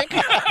 don't you think?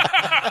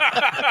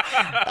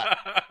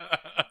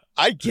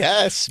 I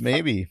guess,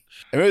 maybe.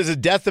 I mean, it was the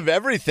death of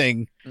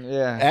everything.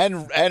 Yeah.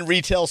 And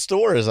retail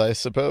stores, I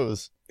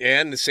suppose.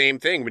 And the same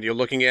thing when you're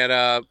looking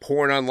at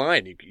porn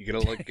online, you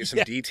gotta look at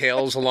some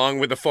details along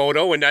with the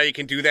photo, and now you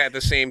can do that at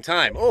the same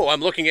time. Oh,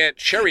 I'm looking at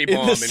Cherry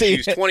Bomb, and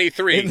she's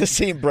 23 in the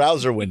same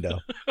browser window.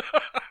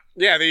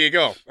 Yeah, there you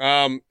go.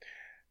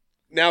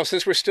 Now,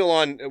 since we're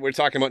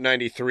talking about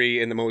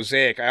 93 and the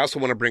Mosaic, I also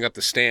want to bring up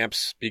the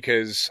stamps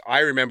because I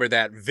remember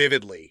that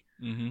vividly.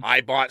 Mm-hmm.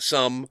 I bought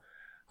some.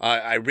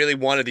 I really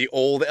wanted the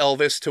old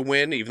Elvis to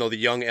win, even though the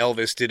young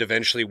Elvis did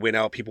eventually win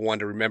out. People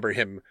wanted to remember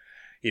him,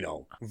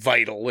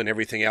 vital and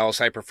everything else.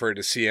 I preferred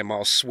to see him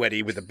all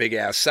sweaty with the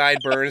big-ass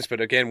sideburns,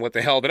 but again, what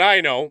the hell did I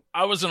know?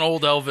 I was an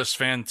old Elvis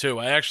fan, too.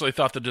 I actually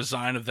thought the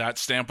design of that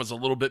stamp was a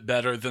little bit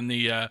better than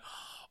the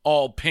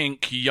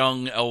all-pink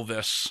young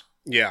Elvis.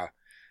 Yeah.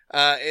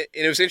 And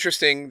it was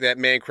interesting that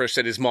Man Crush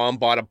said his mom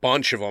bought a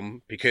bunch of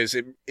them because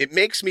it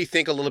makes me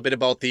think a little bit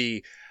about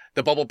the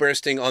bubble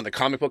bursting on the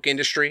comic book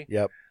industry.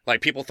 Yep.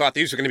 Like, people thought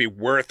these were going to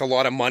be worth a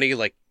lot of money.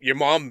 Like, your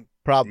mom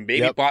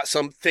maybe bought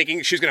some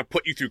thinking she's going to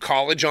put you through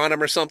college on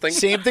them or something.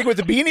 Same thing with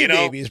the Beanie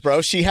Babies,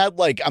 bro. She had,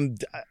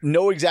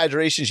 no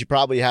exaggeration, she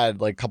probably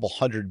had, a couple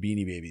hundred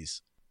Beanie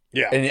Babies.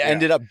 Yeah. And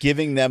ended up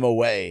giving them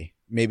away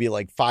maybe,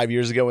 5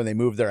 years ago when they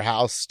moved their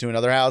house to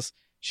another house.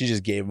 She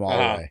just gave them all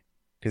away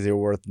because they were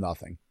worth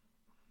nothing.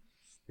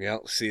 Yeah,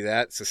 see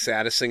that? It's the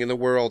saddest thing in the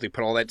world. You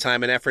put all that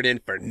time and effort in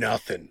for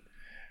nothing.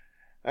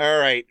 All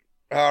right.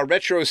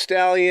 Retro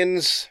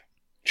Stallions,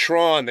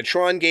 Tron. The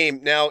Tron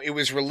game. Now, it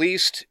was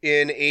released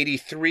in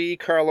 83,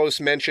 Carlos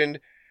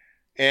mentioned,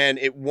 and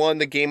it won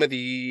the Game of the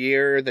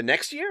Year the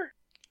next year?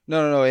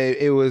 No.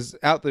 It was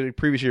out the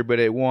previous year, but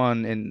it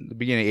won in the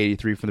beginning of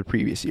 83 from the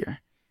previous year.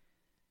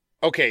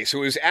 Okay, so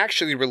it was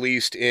actually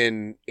released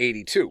in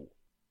 82.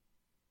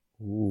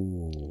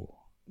 Ooh.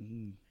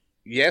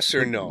 Yes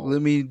or no?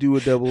 Let me do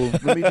a double.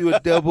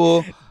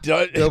 double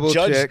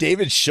Judge check.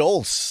 David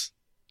Schultz.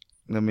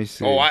 Let me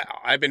see. Oh,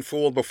 I've been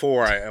fooled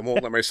before. I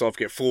won't let myself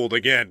get fooled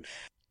again.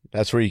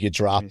 That's where you could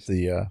drop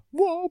the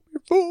won't be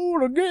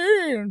fooled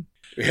again.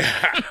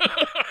 Yeah.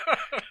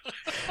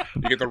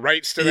 You get the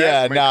rights to that?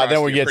 Yeah, It might then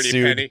cost we you a get pretty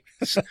sued. penny.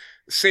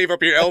 Save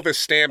up your Elvis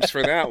stamps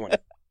for that one.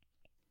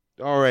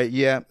 All right,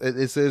 yeah.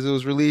 It says it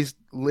was released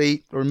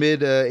late or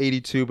mid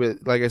 82, but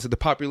like I said, the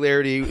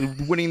popularity,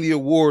 winning the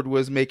award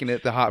was making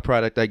it the hot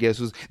product, I guess,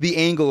 was the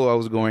angle I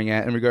was going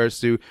at in regards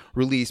to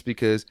release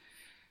because,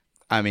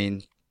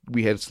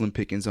 we had slim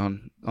pickings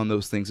on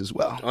those things as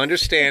well.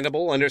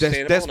 Understandable.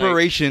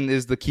 Desperation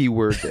is the key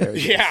word there.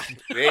 Yeah.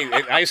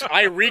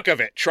 I reek of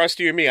it. Trust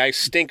you me, I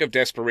stink of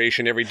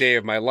desperation every day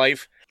of my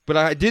life. But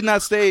I did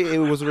not say it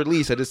was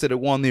released. I just said it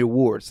won the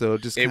award, so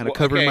just kind of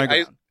covered my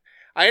ground.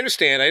 I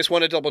understand. I just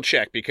want to double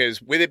check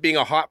because with it being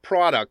a hot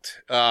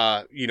product,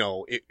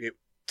 it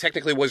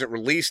technically wasn't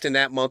released in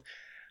that month,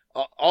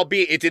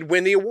 albeit it did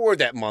win the award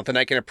that month, and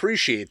I can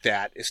appreciate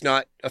that. It's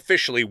not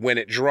officially when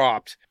it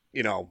dropped,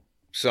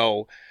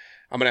 so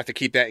I'm going to have to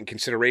keep that in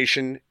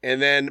consideration.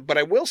 But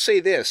I will say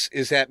this,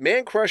 is that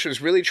Man Crush was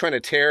really trying to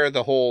tear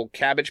the whole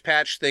Cabbage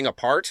Patch thing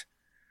apart.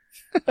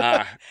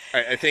 I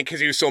think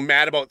because he was so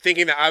mad about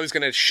thinking that I was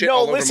going to shit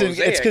all over Mosaic.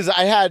 It's because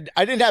I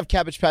didn't have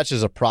Cabbage Patch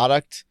as a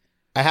product.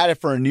 I had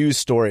it for a news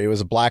story. It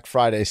was a Black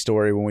Friday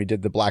story when we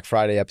did the Black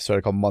Friday episode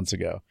a couple months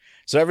ago.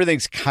 So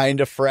everything's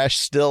kind of fresh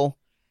still.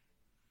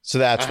 So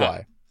that's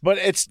why. But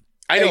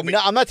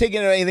I'm not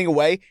taking anything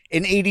away.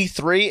 In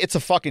 83, it's a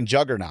fucking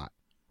juggernaut.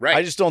 Right.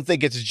 I just don't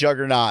think it's a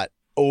juggernaut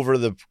over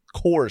the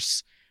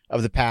course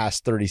of the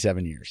past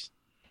 37 years.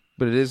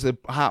 But it is a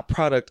hot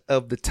product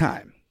of the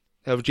time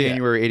of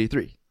January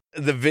 83.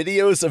 The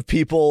videos of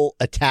people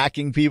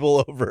attacking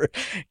people over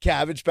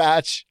Cabbage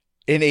Patch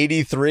in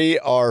 83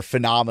 are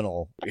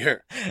phenomenal. Yeah.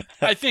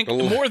 I think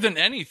more than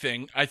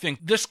anything,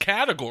 this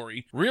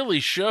category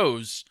really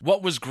shows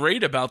what was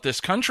great about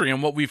this country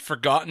and what we've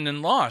forgotten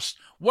and lost.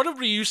 What did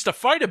we used to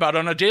fight about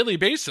on a daily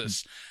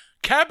basis?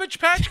 Cabbage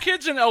Patch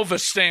Kids and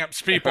Elvis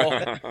stamps, people.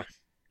 Well,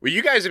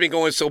 you guys have been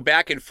going so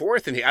back and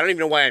forth, and I don't even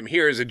know why I'm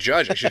here as a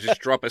judge. I should just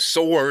drop a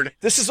sword.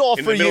 This is all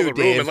in for the middle you, of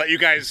the room Dave. and let you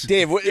guys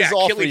Dave, what is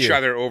all kill for each you?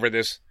 other over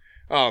this.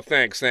 Oh,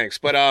 thanks.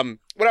 But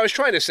what I was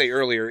trying to say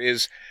earlier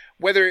is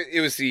whether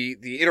it was the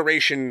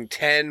iteration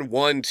 10,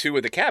 1, 2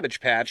 of the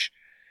Cabbage Patch,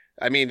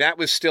 that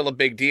was still a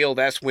big deal.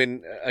 That's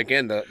when,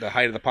 again, the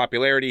height of the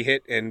popularity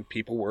hit, and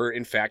people were,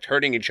 in fact,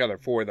 hurting each other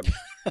for them.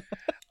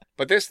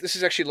 But this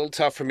is actually a little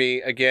tough for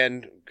me.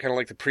 Again, kind of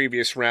like the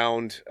previous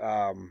round.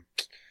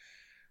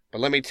 But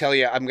let me tell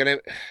you,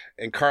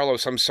 and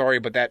Carlos, I'm sorry,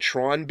 but that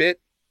Tron bit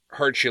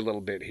hurts you a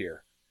little bit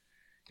here.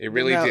 It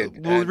really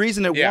did. Well, the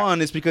reason it won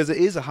is because it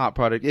is a hot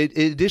product. It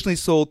additionally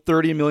sold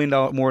 $30 million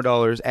more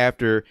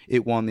after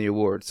it won the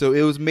award. So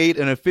it was made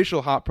an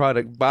official hot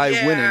product by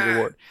winning the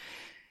award.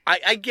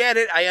 I get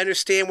it. I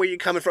understand where you're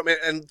coming from.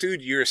 And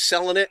dude, you're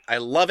selling it. I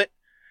love it.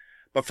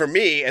 But for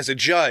me, as a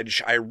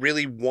judge, I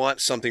really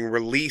want something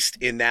released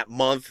in that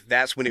month.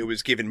 That's when it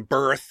was given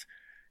birth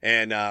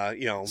and,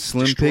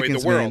 Slim destroyed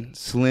pickings, the world. man.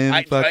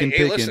 Slim fucking Hey,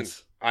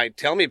 pickings.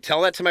 listen,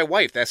 tell that to my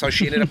wife. That's how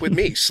she ended up with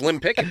me, Slim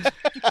Pickens.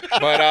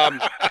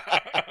 But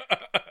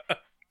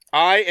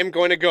I am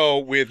going to go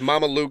with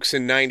Mama Luke's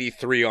in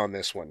 93 on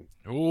this one.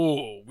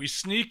 Ooh, we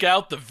sneak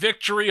out the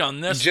victory on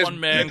this one,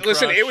 man.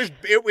 Listen, Crush.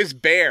 it was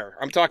bare.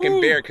 I'm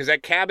talking bare because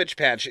that Cabbage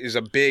Patch is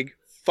a big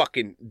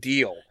fucking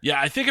deal. Yeah,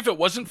 I think if it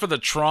wasn't for the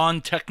Tron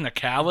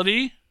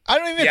technicality, I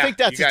don't even think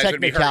that's you a guys would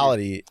be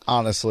technicality,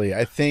 honestly.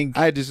 I think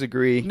I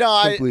disagree.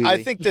 No, completely.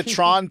 I think the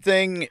Tron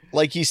thing,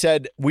 like he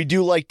said, we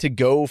do like to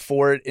go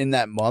for it in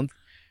that month,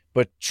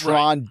 but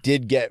Tron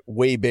did get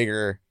way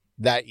bigger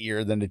that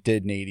year than it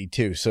did in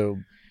 82. So,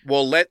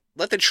 Well, let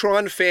the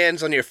Tron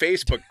fans on your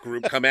Facebook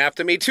group come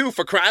after me too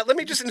for crying. Let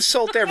me just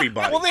insult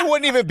everybody. well, they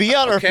wouldn't even be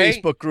on our Okay.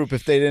 Facebook group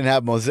if they didn't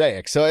have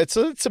Mosaic. So it's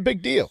a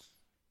big deal.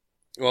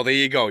 Well, there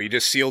you go. You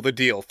just sealed the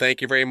deal.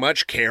 Thank you very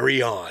much.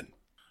 Carry on.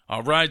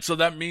 all right, so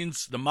that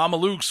means the Mama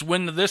Lukes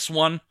win this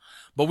one,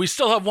 but we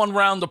still have one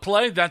round to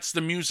play. That's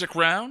the music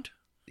round.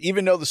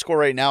 Even though the score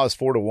right now is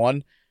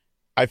 4-1,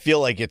 I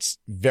feel like it's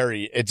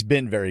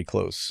been very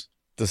close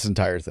this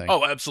entire thing.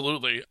 Oh,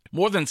 absolutely.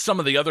 More than some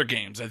of the other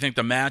games. I think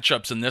the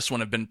matchups in this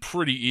one have been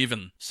pretty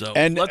even. So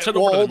And let's head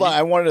over to hold the on,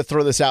 I wanted to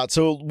throw this out.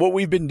 So what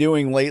we've been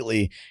doing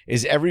lately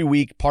is every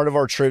week, part of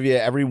our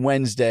trivia, every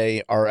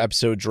Wednesday, our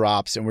episode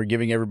drops, and we're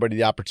giving everybody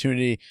the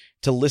opportunity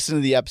to listen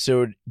to the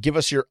episode, give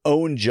us your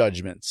own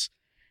judgments.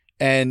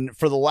 And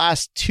for the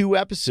last 2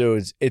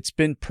 episodes, it's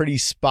been pretty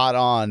spot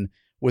on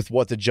with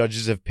what the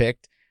judges have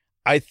picked.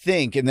 I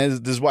think, and this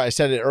is why I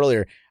said it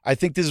earlier, I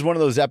think this is one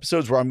of those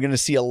episodes where I'm going to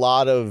see a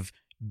lot of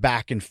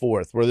back and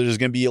forth, where there's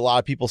going to be a lot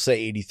of people say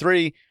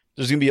 83,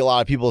 there's going to be a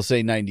lot of people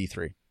say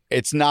 93.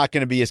 It's not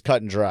going to be as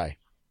cut and dry.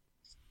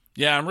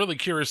 Yeah, I'm really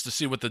curious to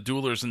see what the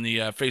duelers in the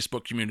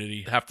Facebook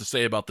community have to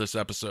say about this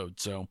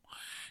episode. So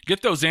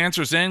get those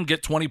answers in,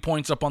 get 20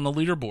 points up on the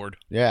leaderboard.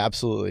 Yeah,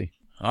 absolutely.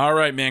 All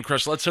right, Man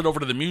Crush, let's head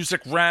over to the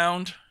music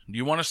round. Do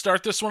you want to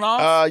start this one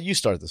off? You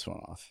start this one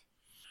off.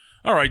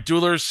 All right,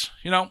 duelers.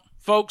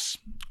 Folks,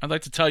 I'd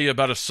like to tell you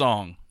about a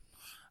song,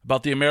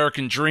 about the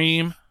American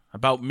dream,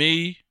 about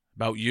me,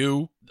 about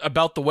you,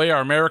 about the way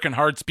our American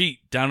hearts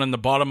beat down in the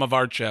bottom of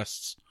our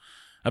chests,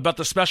 about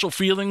the special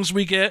feelings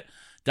we get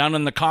down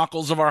in the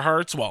cockles of our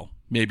hearts, well,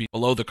 maybe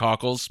below the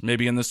cockles,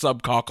 maybe in the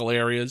subcockle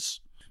areas,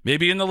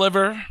 maybe in the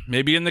liver,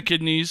 maybe in the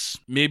kidneys,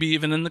 maybe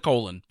even in the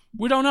colon.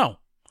 We don't know.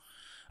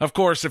 Of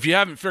course, if you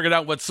haven't figured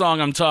out what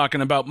song I'm talking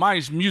about, my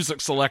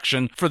music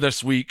selection for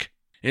this week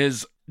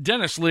is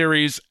Dennis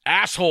Leary's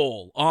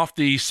Asshole off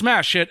the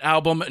smash hit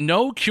album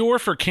No Cure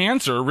for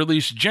Cancer,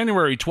 released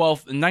January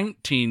 12th,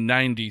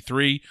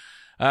 1993.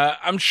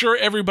 I'm sure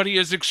everybody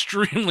is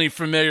extremely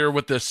familiar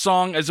with this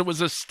song as it was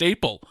a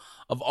staple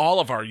of all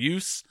of our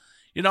use.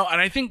 And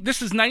I think this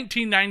is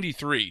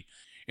 1993.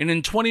 And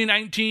in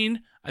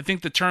 2019, I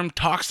think the term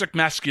toxic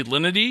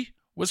masculinity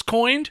was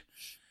coined.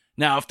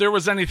 Now, if there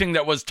was anything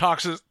that was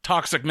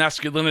toxic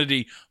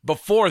masculinity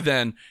before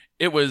then,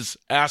 it was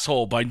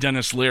Asshole by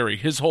Dennis Leary.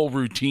 His whole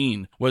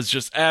routine was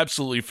just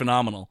absolutely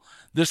phenomenal.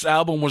 This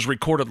album was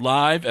recorded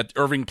live at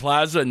Irving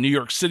Plaza in New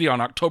York City on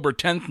October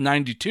 10th,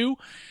 92.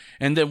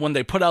 And then when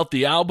they put out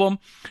the album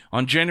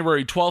on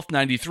January 12th,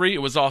 93,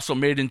 it was also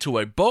made into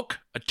a book,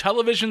 a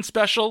television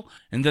special,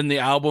 and then the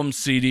album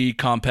CD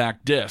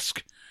compact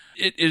disc.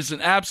 It is an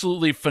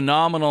absolutely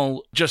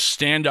phenomenal, just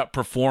stand-up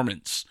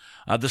performance.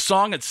 The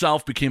song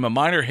itself became a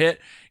minor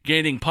hit,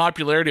 gaining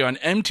popularity on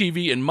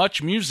MTV and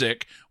Much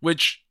Music,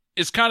 which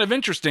is kind of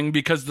interesting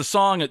because the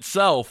song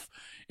itself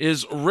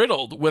is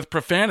riddled with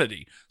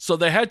profanity. So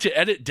they had to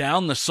edit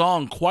down the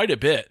song quite a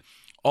bit,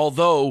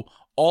 although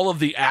all of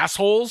the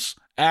assholes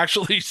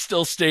actually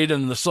still stayed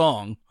in the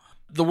song.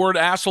 The word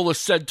asshole is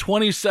said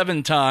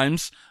 27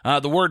 times.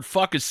 The word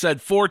fuck is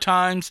said 4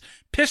 times.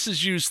 Piss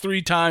is used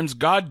 3 times.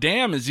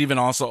 Goddamn is even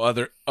also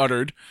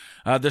uttered.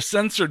 The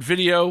censored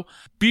video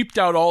beeped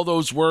out all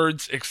those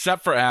words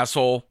except for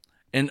asshole.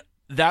 And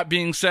that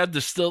being said,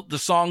 the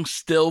song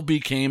still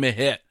became a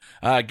hit,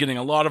 getting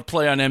a lot of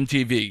play on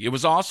MTV. It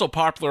was also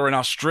popular in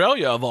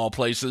Australia, of all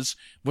places,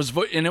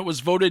 and it was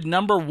voted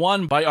number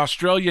 1 by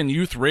Australian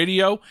Youth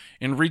Radio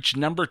and reached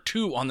number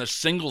 2 on the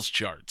singles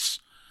charts.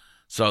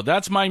 So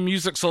that's my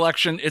music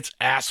selection. It's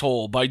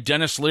Asshole by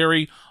Dennis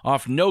Leary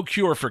off No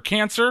Cure for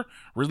Cancer,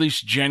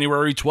 released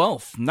January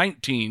 12th,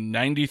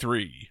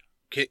 1993.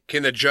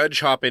 Can the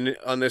judge hop in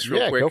on this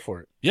real quick? Yeah, go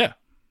for it. Yeah.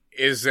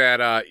 Is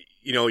that,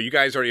 you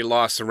guys already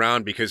lost the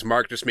round because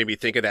Mark just made me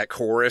think of that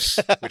chorus,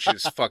 which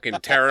is fucking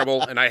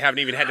terrible, and I haven't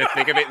even had to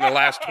think of it in the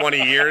last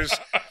 20 years.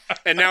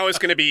 And now it's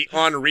going to be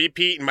on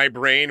repeat in my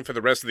brain for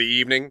the rest of the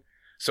evening.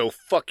 So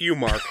fuck you,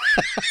 Mark.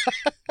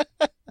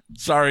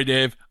 Sorry,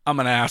 Dave. I'm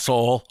an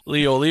asshole.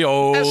 Leo,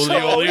 Leo,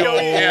 Leo, Leo.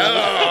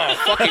 Yeah,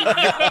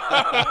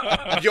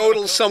 fucking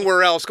yodel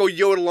somewhere else. Go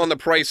yodel on The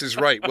Price is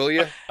Right, will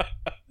you?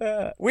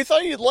 We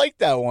thought you'd like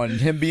that one,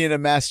 him being a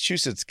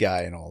Massachusetts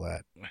guy and all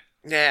that.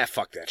 Nah,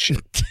 fuck that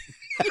shit.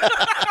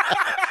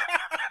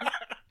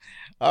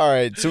 All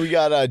right, so we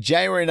got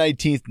January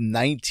 19th,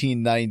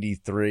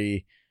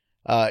 1993.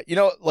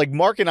 Like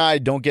Mark and I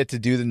don't get to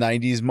do the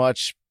 90s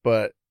much,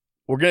 but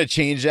we're going to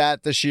change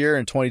that this year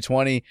in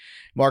 2020.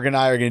 Mark and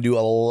I are going to do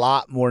a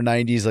lot more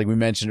 90s like we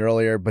mentioned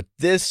earlier, but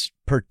this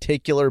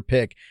particular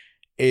pick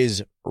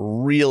is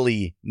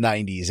really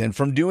 90s. And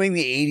from doing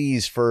the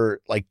 80s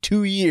for like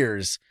 2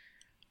 years,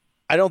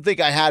 I don't think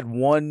I had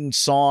one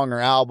song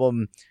or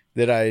album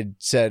that I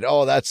said,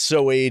 oh, that's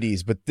so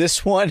 80s, but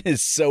this one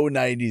is so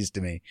 90s to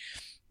me.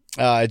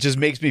 It just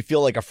makes me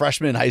feel like a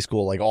freshman in high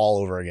school, like all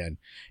over again.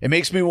 It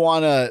makes me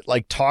want to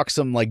like talk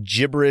some like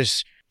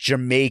gibberish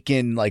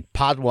Jamaican, like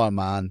Padua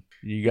man.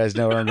 You guys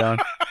know where I'm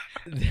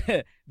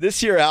going?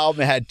 This year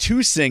album had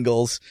 2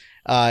 singles.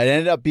 It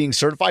ended up being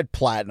certified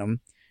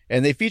platinum,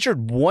 and they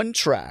featured one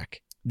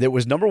track that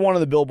was number 1 on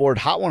the Billboard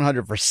Hot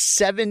 100 for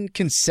 7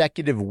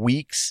 consecutive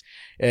weeks.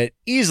 It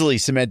easily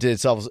cemented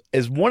itself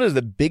as one of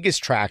the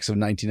biggest tracks of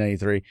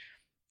 1993.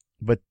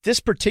 But this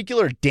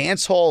particular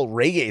dancehall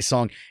reggae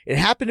song, it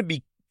happened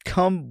to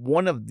become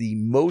one of the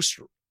most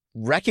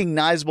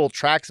recognizable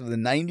tracks of the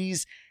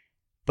 90s,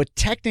 but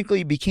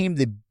technically became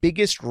the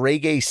biggest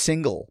reggae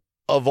single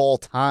of all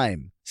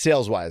time,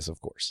 sales-wise,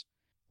 of course.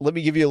 Let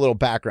me give you a little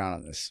background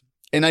on this.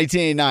 In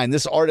 1989,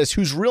 this artist,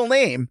 whose real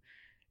name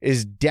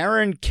is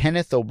Darren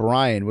Kenneth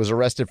O'Brien, was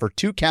arrested for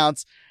 2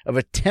 counts of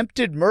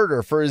attempted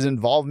murder for his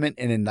involvement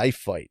in a knife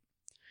fight.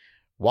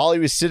 While he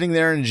was sitting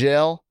there in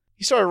jail,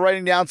 he started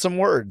writing down some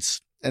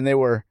words, and they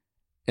were,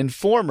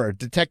 informer,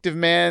 detective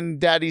man,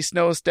 Daddy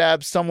Snow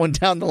stabbed someone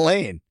down the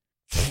lane.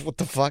 What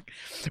the fuck?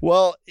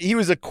 Well, he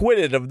was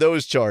acquitted of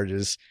those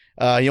charges.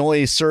 He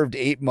only served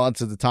 8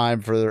 months at the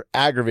time for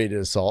aggravated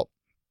assault.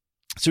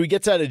 So he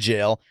gets out of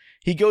jail.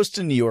 He goes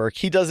to New York.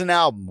 He does an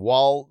album.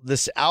 While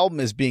this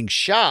album is being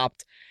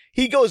shopped,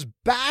 he goes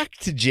back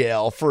to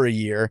jail for a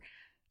year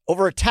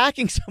over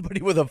attacking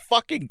somebody with a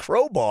fucking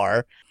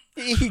crowbar.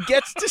 He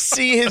gets to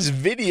see his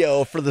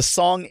video for the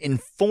song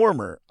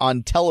Informer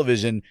on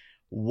television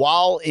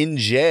while in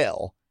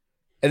jail.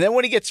 And then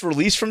when he gets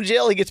released from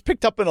jail, he gets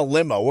picked up in a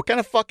limo. What kind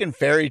of fucking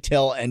fairy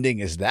tale ending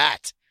is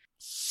that?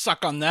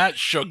 Suck on that,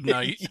 Suge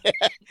Knight.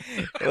 Yeah.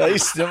 Well,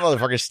 he's still,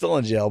 motherfucker's still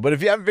in jail. But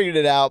if you haven't figured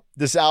it out,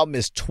 this album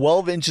is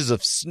 12 Inches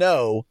of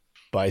Snow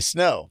by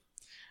Snow.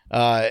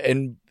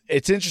 And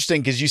it's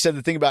interesting because you said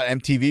the thing about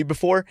MTV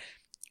before.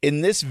 In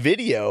this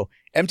video,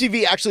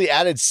 MTV actually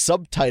added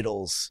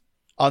subtitles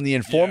on the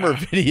Informer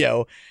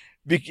video,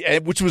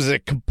 which was a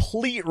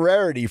complete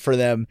rarity for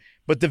them.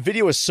 But the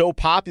video was so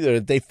popular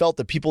that they felt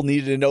that people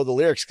needed to know the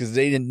lyrics because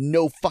they didn't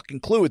know fucking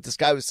clue what this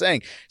guy was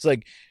saying. It's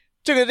like,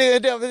 took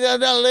it down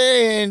the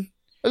lane,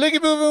 lick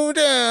your boom boom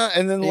down,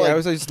 and then I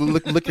was like, just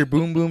lick your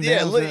boom boom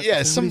down.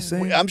 Yeah.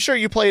 I'm sure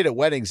you play it at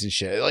weddings and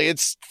shit. Like,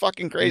 it's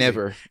fucking crazy.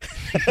 Never.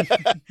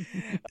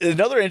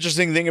 Another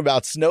interesting thing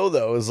about Snow,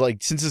 though, is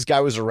like, since this guy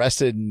was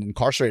arrested and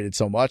incarcerated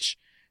so much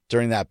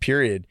during that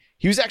period,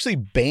 he was actually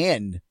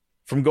banned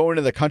from going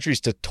to the countries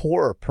to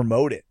tour or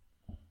promote it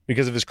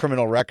because of his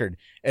criminal record.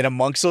 And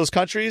amongst those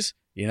countries,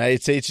 the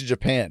United States and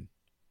Japan.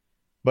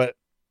 But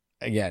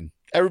again,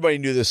 everybody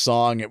knew this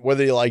song,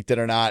 whether you liked it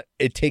or not.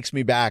 It takes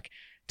me back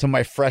to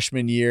my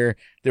freshman year.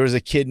 There was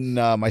a kid in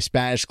my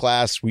Spanish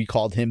class. We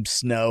called him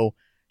Snow.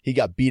 He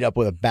got beat up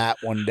with a bat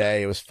one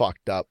day. It was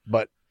fucked up,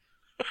 but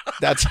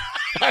that's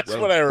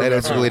what I remember.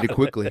 That escalated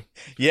quickly.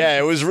 Yeah,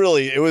 it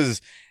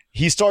was.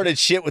 He started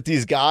shit with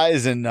these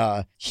guys, and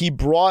he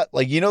brought,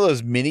 like, you know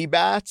those mini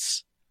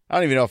bats? I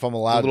don't even know if I'm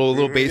allowed.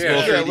 Little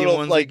baseball little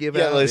ones like, they give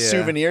out. Like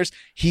souvenirs.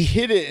 He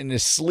hid it in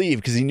his sleeve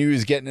because he knew he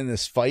was getting in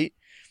this fight.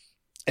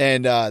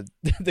 And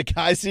the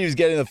guys he was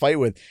getting in the fight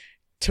with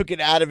took it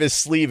out of his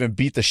sleeve and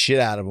beat the shit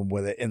out of him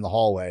with it in the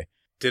hallway.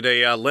 Did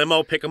a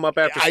limo pick him up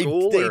after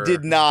school? They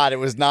did not. It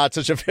was not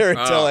such a fairy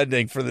tale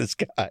ending for this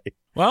guy.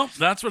 Well,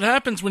 that's what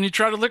happens when you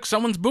try to lick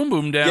someone's boom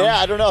boom down. Yeah,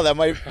 I don't know.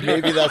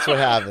 Maybe that's what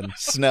happened.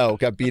 Snow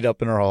got beat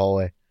up in her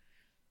hallway.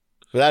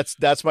 But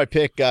that's my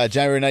pick.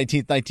 January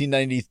 19th,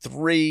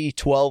 1993,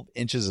 12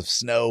 Inches of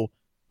Snow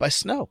by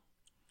Snow.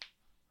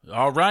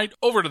 All right,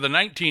 over to the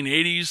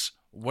 1980s.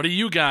 What do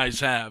you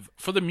guys have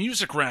for the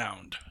music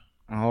round?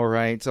 All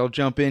right, so I'll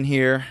jump in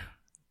here.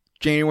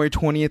 January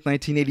 20th,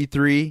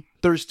 1983,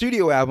 third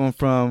studio album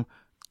from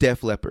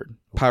Def Leppard,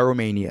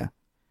 Pyromania.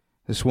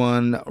 This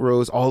one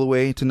rose all the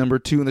way to number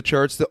 2 in the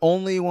charts. The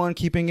only one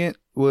keeping it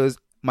was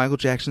Michael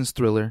Jackson's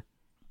Thriller,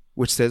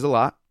 which says a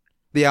lot.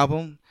 The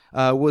album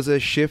was a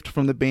shift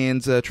from the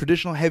band's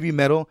traditional heavy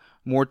metal,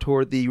 more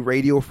toward the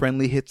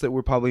radio-friendly hits that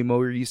we're probably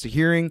more used to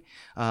hearing.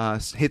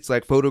 Hits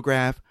like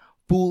Photograph,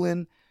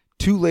 Foolin',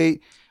 Too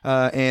Late,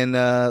 and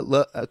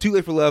Too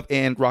Late for Love,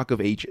 and Rock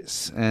of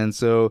Ages. And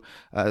so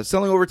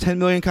selling over 10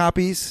 million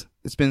copies.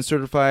 It's been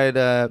certified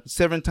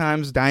 7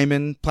 times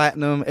diamond,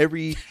 platinum,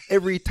 every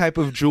type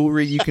of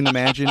jewelry you can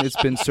imagine.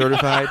 It's been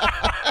certified.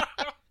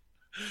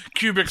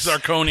 Cubic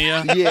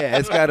zirconia. Yeah,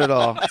 it's got it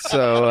all.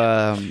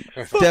 So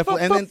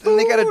definitely, and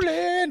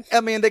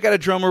then they got a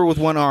drummer with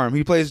one arm.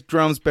 He plays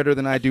drums better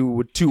than I do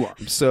with 2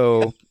 arms.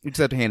 So you just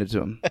have to hand it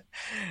to him.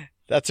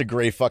 That's a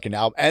great fucking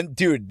album. And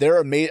dude,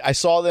 they're amazing. I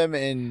saw them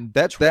in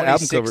That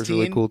album cover is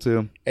really 2016, cool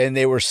too. and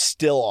they were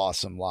still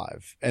awesome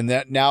live. And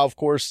that now, of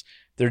course,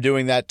 they're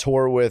doing that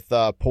tour with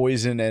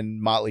Poison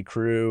and Motley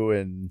Crue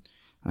and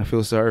I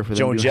feel sorry for them.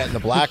 Joan Jett and the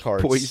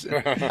Blackhearts. Poison.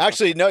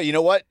 Actually, no, you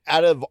know what?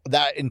 Out of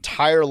that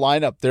entire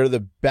lineup, they're the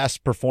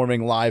best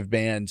performing live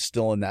band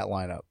still in that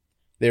lineup.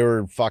 They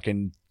were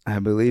fucking I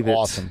believe it.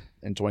 awesome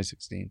in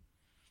 2016.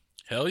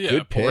 Hell yeah.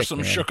 Good Pour pick, some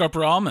man. shook up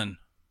ramen.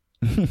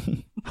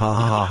 Ha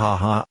ha ha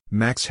ha,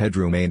 Max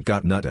Headroom ain't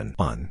got nuttin'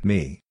 on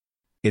me.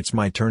 It's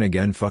my turn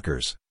again,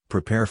 fuckers.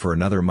 Prepare for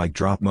another mic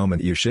drop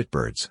moment, you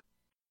shitbirds.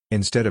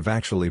 Instead of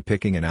actually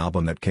picking an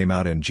album that came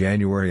out in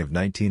January of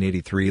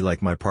 1983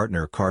 like my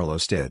partner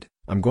Carlos did,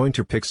 I'm going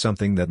to pick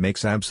something that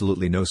makes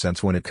absolutely no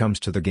sense when it comes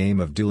to the game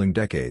of dueling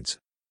decades.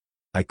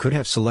 I could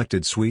have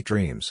selected Sweet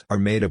Dreams Are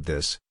Made of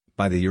This,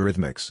 by the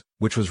Eurythmics,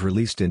 which was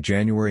released in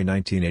January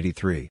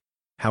 1983.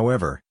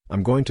 However,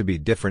 I'm going to be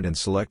different and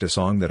select a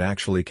song that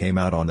actually came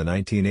out on the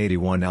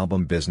 1981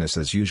 album Business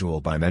as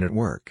Usual by Men at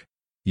Work.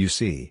 You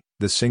see,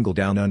 the single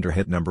Down Under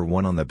hit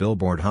 #1 on the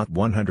Billboard Hot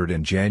 100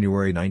 in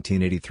January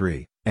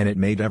 1983, and it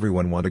made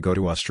everyone want to go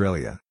to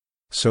Australia.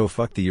 So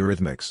fuck the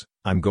Eurythmics,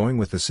 I'm going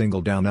with the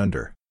single Down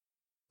Under.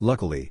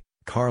 Luckily,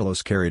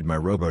 Carlos carried my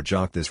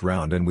Robo-Jock this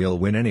round and we'll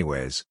win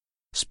anyways.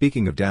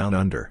 Speaking of Down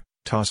Under,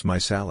 toss my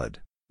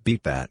salad.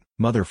 Beat that,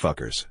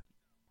 motherfuckers.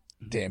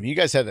 Damn, you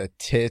guys had a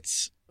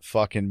tits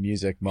fucking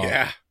music moment.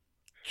 Yeah.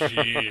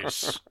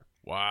 Jeez.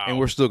 Wow. And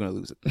we're still gonna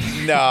lose it.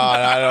 No,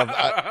 I don't.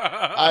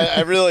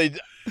 I really,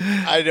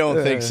 I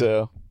don't think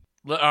so.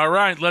 All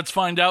right, let's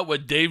find out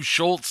what Dave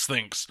Schultz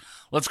thinks.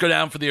 Let's go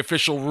down for the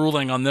official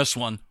ruling on this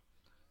one.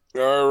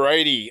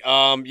 Alrighty.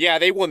 Yeah,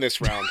 they won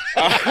this round.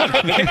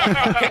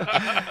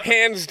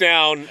 Hands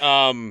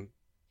down.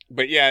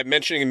 But yeah,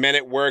 mentioning Men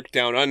at Work,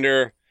 Down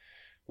Under.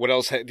 What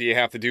else do you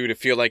have to do to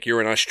feel like you're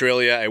in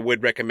Australia? I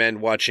would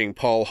recommend watching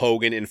Paul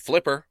Hogan in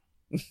Flipper.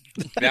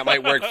 That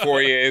might work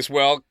for you as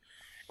well.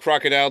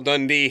 Crocodile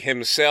Dundee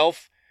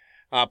himself.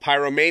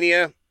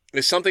 Pyromania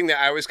is something that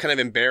I was kind of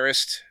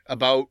embarrassed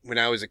about when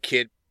I was a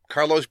kid.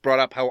 Carlos brought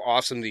up how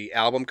awesome the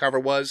album cover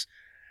was.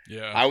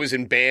 Yeah. I was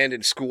in band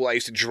in school. I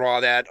used to draw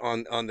that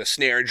on the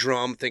snare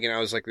drum, thinking I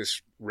was like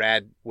this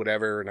rad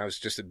whatever, and I was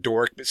just a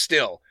dork. But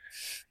still,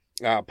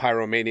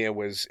 Pyromania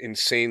was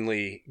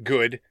insanely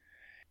good.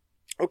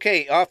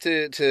 Okay, off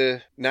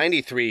to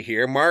 93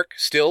 here. Mark,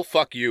 still,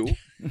 fuck you.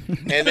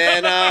 And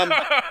then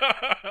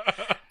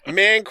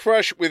Man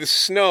Crush with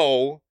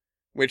Snow,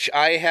 which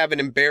I have an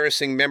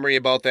embarrassing memory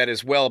about that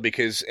as well,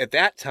 because at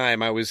that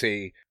time I was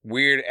a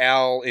Weird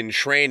Al in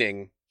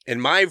training, and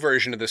my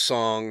version of the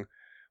song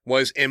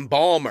was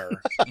Embalmer.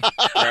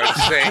 I would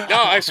say,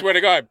 no, I swear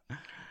to God.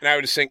 And I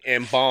would sing,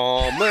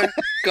 Embalmer,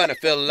 gonna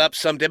fill up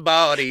some dead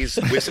bodies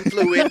with some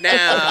fluid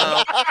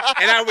now.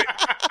 And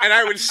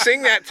I would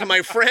sing that to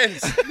my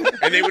friends,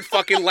 and they would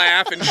fucking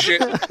laugh and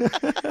shit.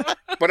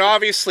 But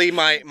obviously,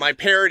 my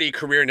parody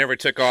career never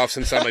took off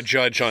since I'm a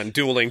judge on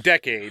Dueling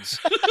Decades.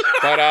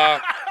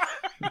 But,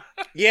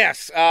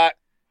 yes,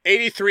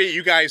 83,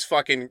 you guys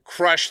fucking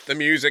crushed the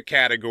music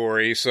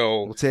category,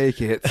 so... We'll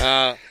take it.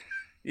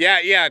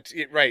 Yeah,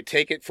 right,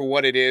 take it for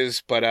what it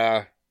is, but,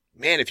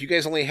 man, if you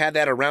guys only had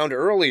that around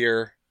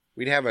earlier,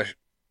 we'd have a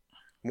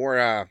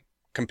more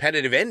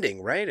competitive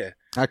ending, right?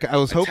 I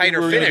was hoping we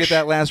tighter were going to finish. get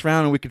that last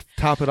round and we could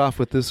top it off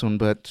with this one,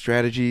 but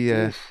strategy,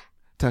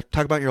 talk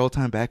about your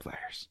old-time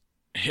backfires.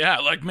 Yeah,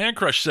 like Man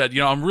Crush said,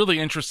 I'm really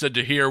interested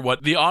to hear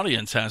what the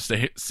audience has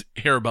to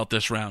hear about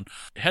this round.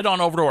 Head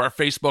on over to our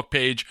Facebook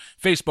page,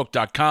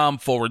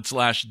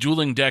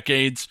 facebook.com/Dueling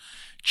Decades.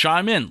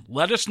 Chime in.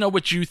 Let us know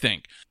what you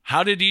think.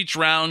 How did each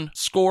round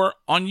score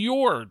on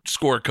your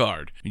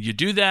scorecard? When you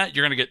do that,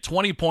 you're going to get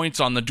 20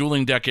 points on the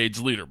Dueling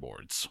Decades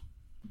leaderboards.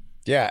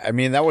 Yeah, I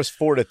mean, that was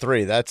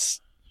 4-3.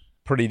 That's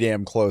pretty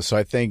damn close. So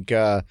I think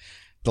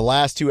the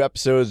last two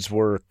episodes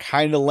were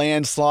kind of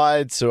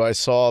landslides, so I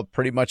saw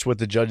pretty much what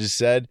the judges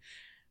said.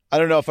 I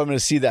don't know if I'm going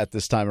to see that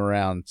this time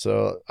around,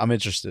 so I'm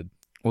interested.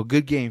 Well,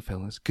 good game,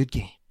 fellas. Good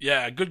game.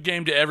 Yeah, good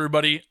game to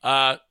everybody.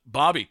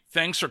 Bobby,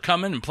 thanks for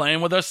coming and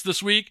playing with us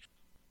this week.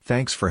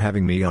 Thanks for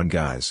having me on,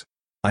 guys.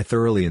 I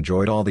thoroughly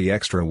enjoyed all the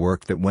extra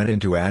work that went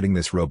into adding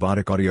this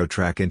robotic audio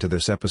track into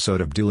this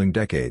episode of Dueling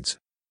Decades.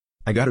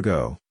 I gotta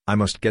go. I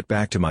must get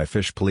back to my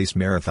Fish Police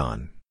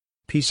marathon.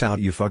 Peace out,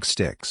 you fuck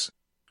sticks.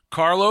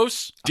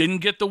 Carlos, didn't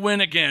get the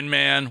win again,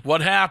 man.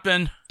 What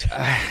happened?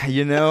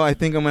 I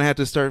think I'm going to have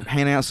to start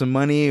handing out some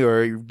money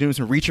or doing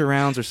some reach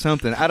arounds or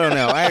something. I don't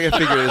know. I got to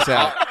figure this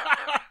out.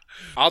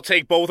 I'll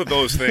take both of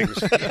those things.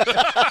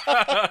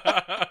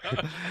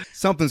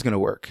 Something's going to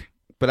work.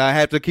 But I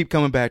have to keep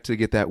coming back to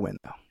get that win,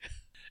 though.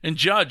 And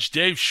Judge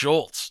Dave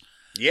Schultz.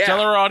 Yeah.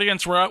 Tell our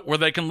audience where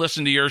they can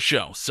listen to your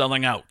show,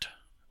 Selling Out.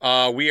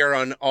 We are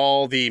on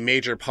all the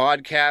major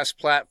podcast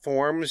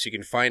platforms. You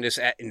can find us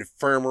at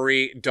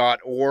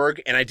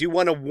infirmary.org. And I do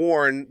want to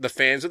warn the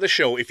fans of the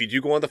show, if you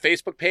do go on the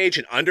Facebook page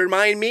and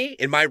undermine me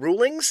in my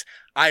rulings,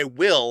 I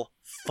will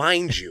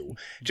find you.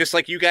 Just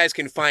like you guys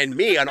can find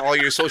me on all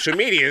your social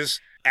medias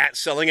at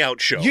Selling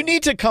Out Show. You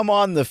need to come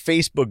on the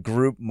Facebook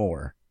group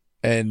more.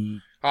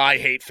 And I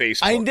hate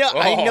Facebook.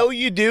 I know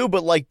you do,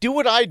 but like, do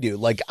what I do.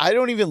 Like, I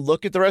don't even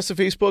look at the rest of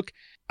Facebook.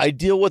 I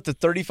deal with the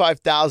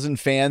 35,000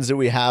 fans that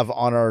we have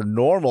on our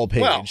normal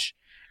page. Well,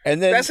 and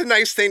then that's a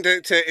nice thing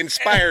to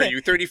inspire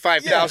you,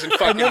 35,000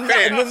 fucking fans.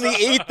 And then the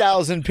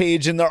 8,000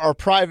 page in our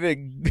private,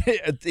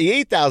 the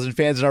 8,000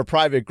 fans in our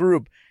private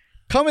group,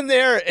 come in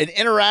there and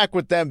interact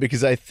with them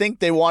because I think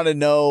they want to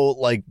know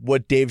like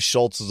what Dave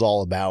Schultz is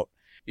all about.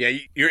 Yeah,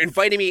 you're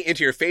inviting me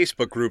into your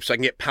Facebook group so I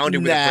can get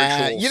pounded with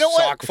a virtual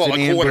sock full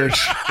of quarters.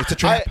 It's a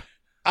trap.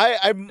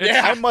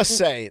 I must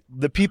say,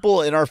 the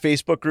people in our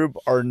Facebook group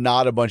are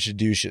not a bunch of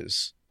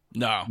douches.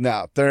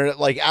 No, they're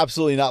like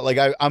absolutely not. Like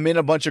I'm in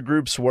a bunch of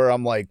groups where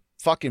I'm like,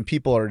 fucking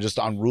people are just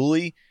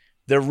unruly.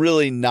 They're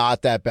really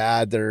not that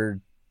bad. They're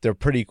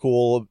pretty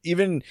cool.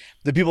 Even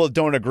the people that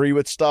don't agree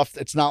with stuff,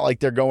 it's not like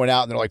they're going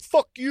out and they're like,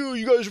 fuck you,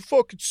 you guys are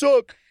fucking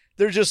suck.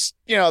 They're just,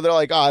 they're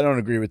like, oh, I don't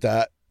agree with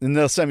that. And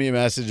they'll send me a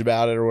message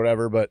about it or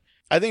whatever. But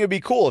I think it'd be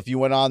cool if you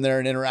went on there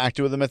and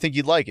interacted with them. I think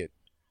you'd like it.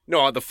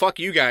 No, the fuck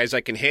you guys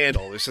I can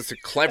handle. It's just the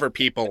clever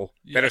people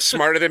that are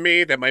smarter than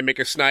me that might make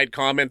a snide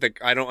comment that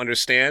I don't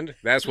understand.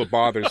 That's what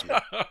bothers me.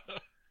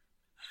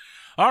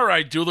 All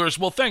right, duelers.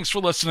 Well, thanks for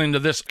listening to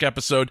this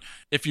episode.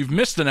 If you've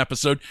missed an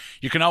episode,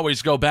 you can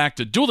always go back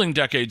to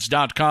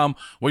duelingdecades.com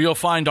where you'll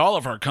find all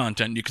of our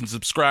content. You can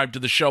subscribe to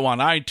the show on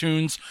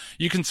iTunes.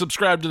 You can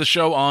subscribe to the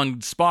show on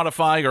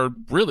Spotify or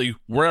really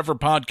wherever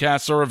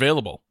podcasts are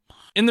available.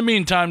 In the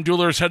meantime,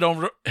 duelers, head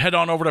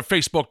on over to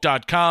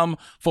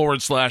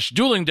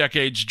facebook.com/Dueling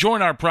Decades.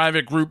 Join our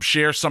private group,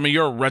 share some of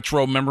your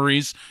retro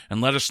memories,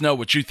 and let us know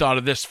what you thought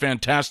of this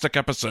fantastic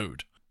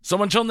episode. So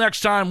until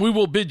next time, we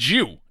will bid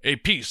you a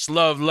peace,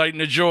 love, light,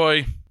 and a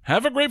joy.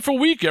 Have a grateful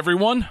week,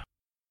 everyone.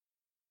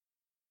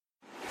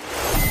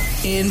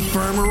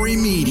 Infirmary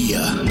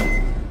Media.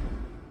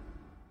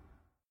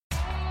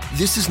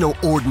 This is no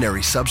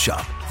ordinary sub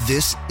shop.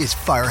 This is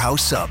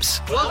Firehouse Subs.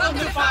 Welcome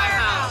to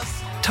Firehouse.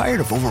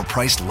 Tired of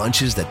overpriced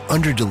lunches that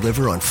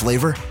underdeliver on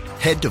flavor?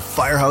 Head to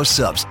Firehouse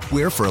Subs,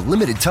 where for a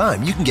limited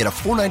time you can get a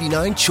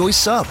 $4.99 choice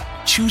sub.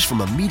 Choose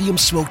from a medium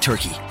smoked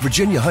turkey,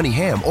 Virginia honey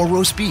ham, or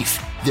roast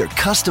beef. They're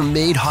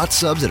custom-made hot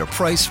subs at a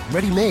price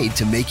ready-made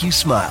to make you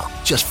smile.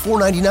 Just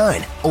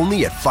 $4.99,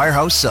 only at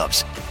Firehouse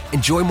Subs.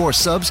 Enjoy more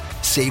subs,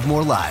 save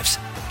more lives.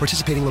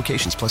 Participating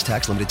locations plus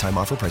tax, limited time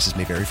offer. Prices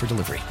may vary for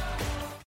delivery.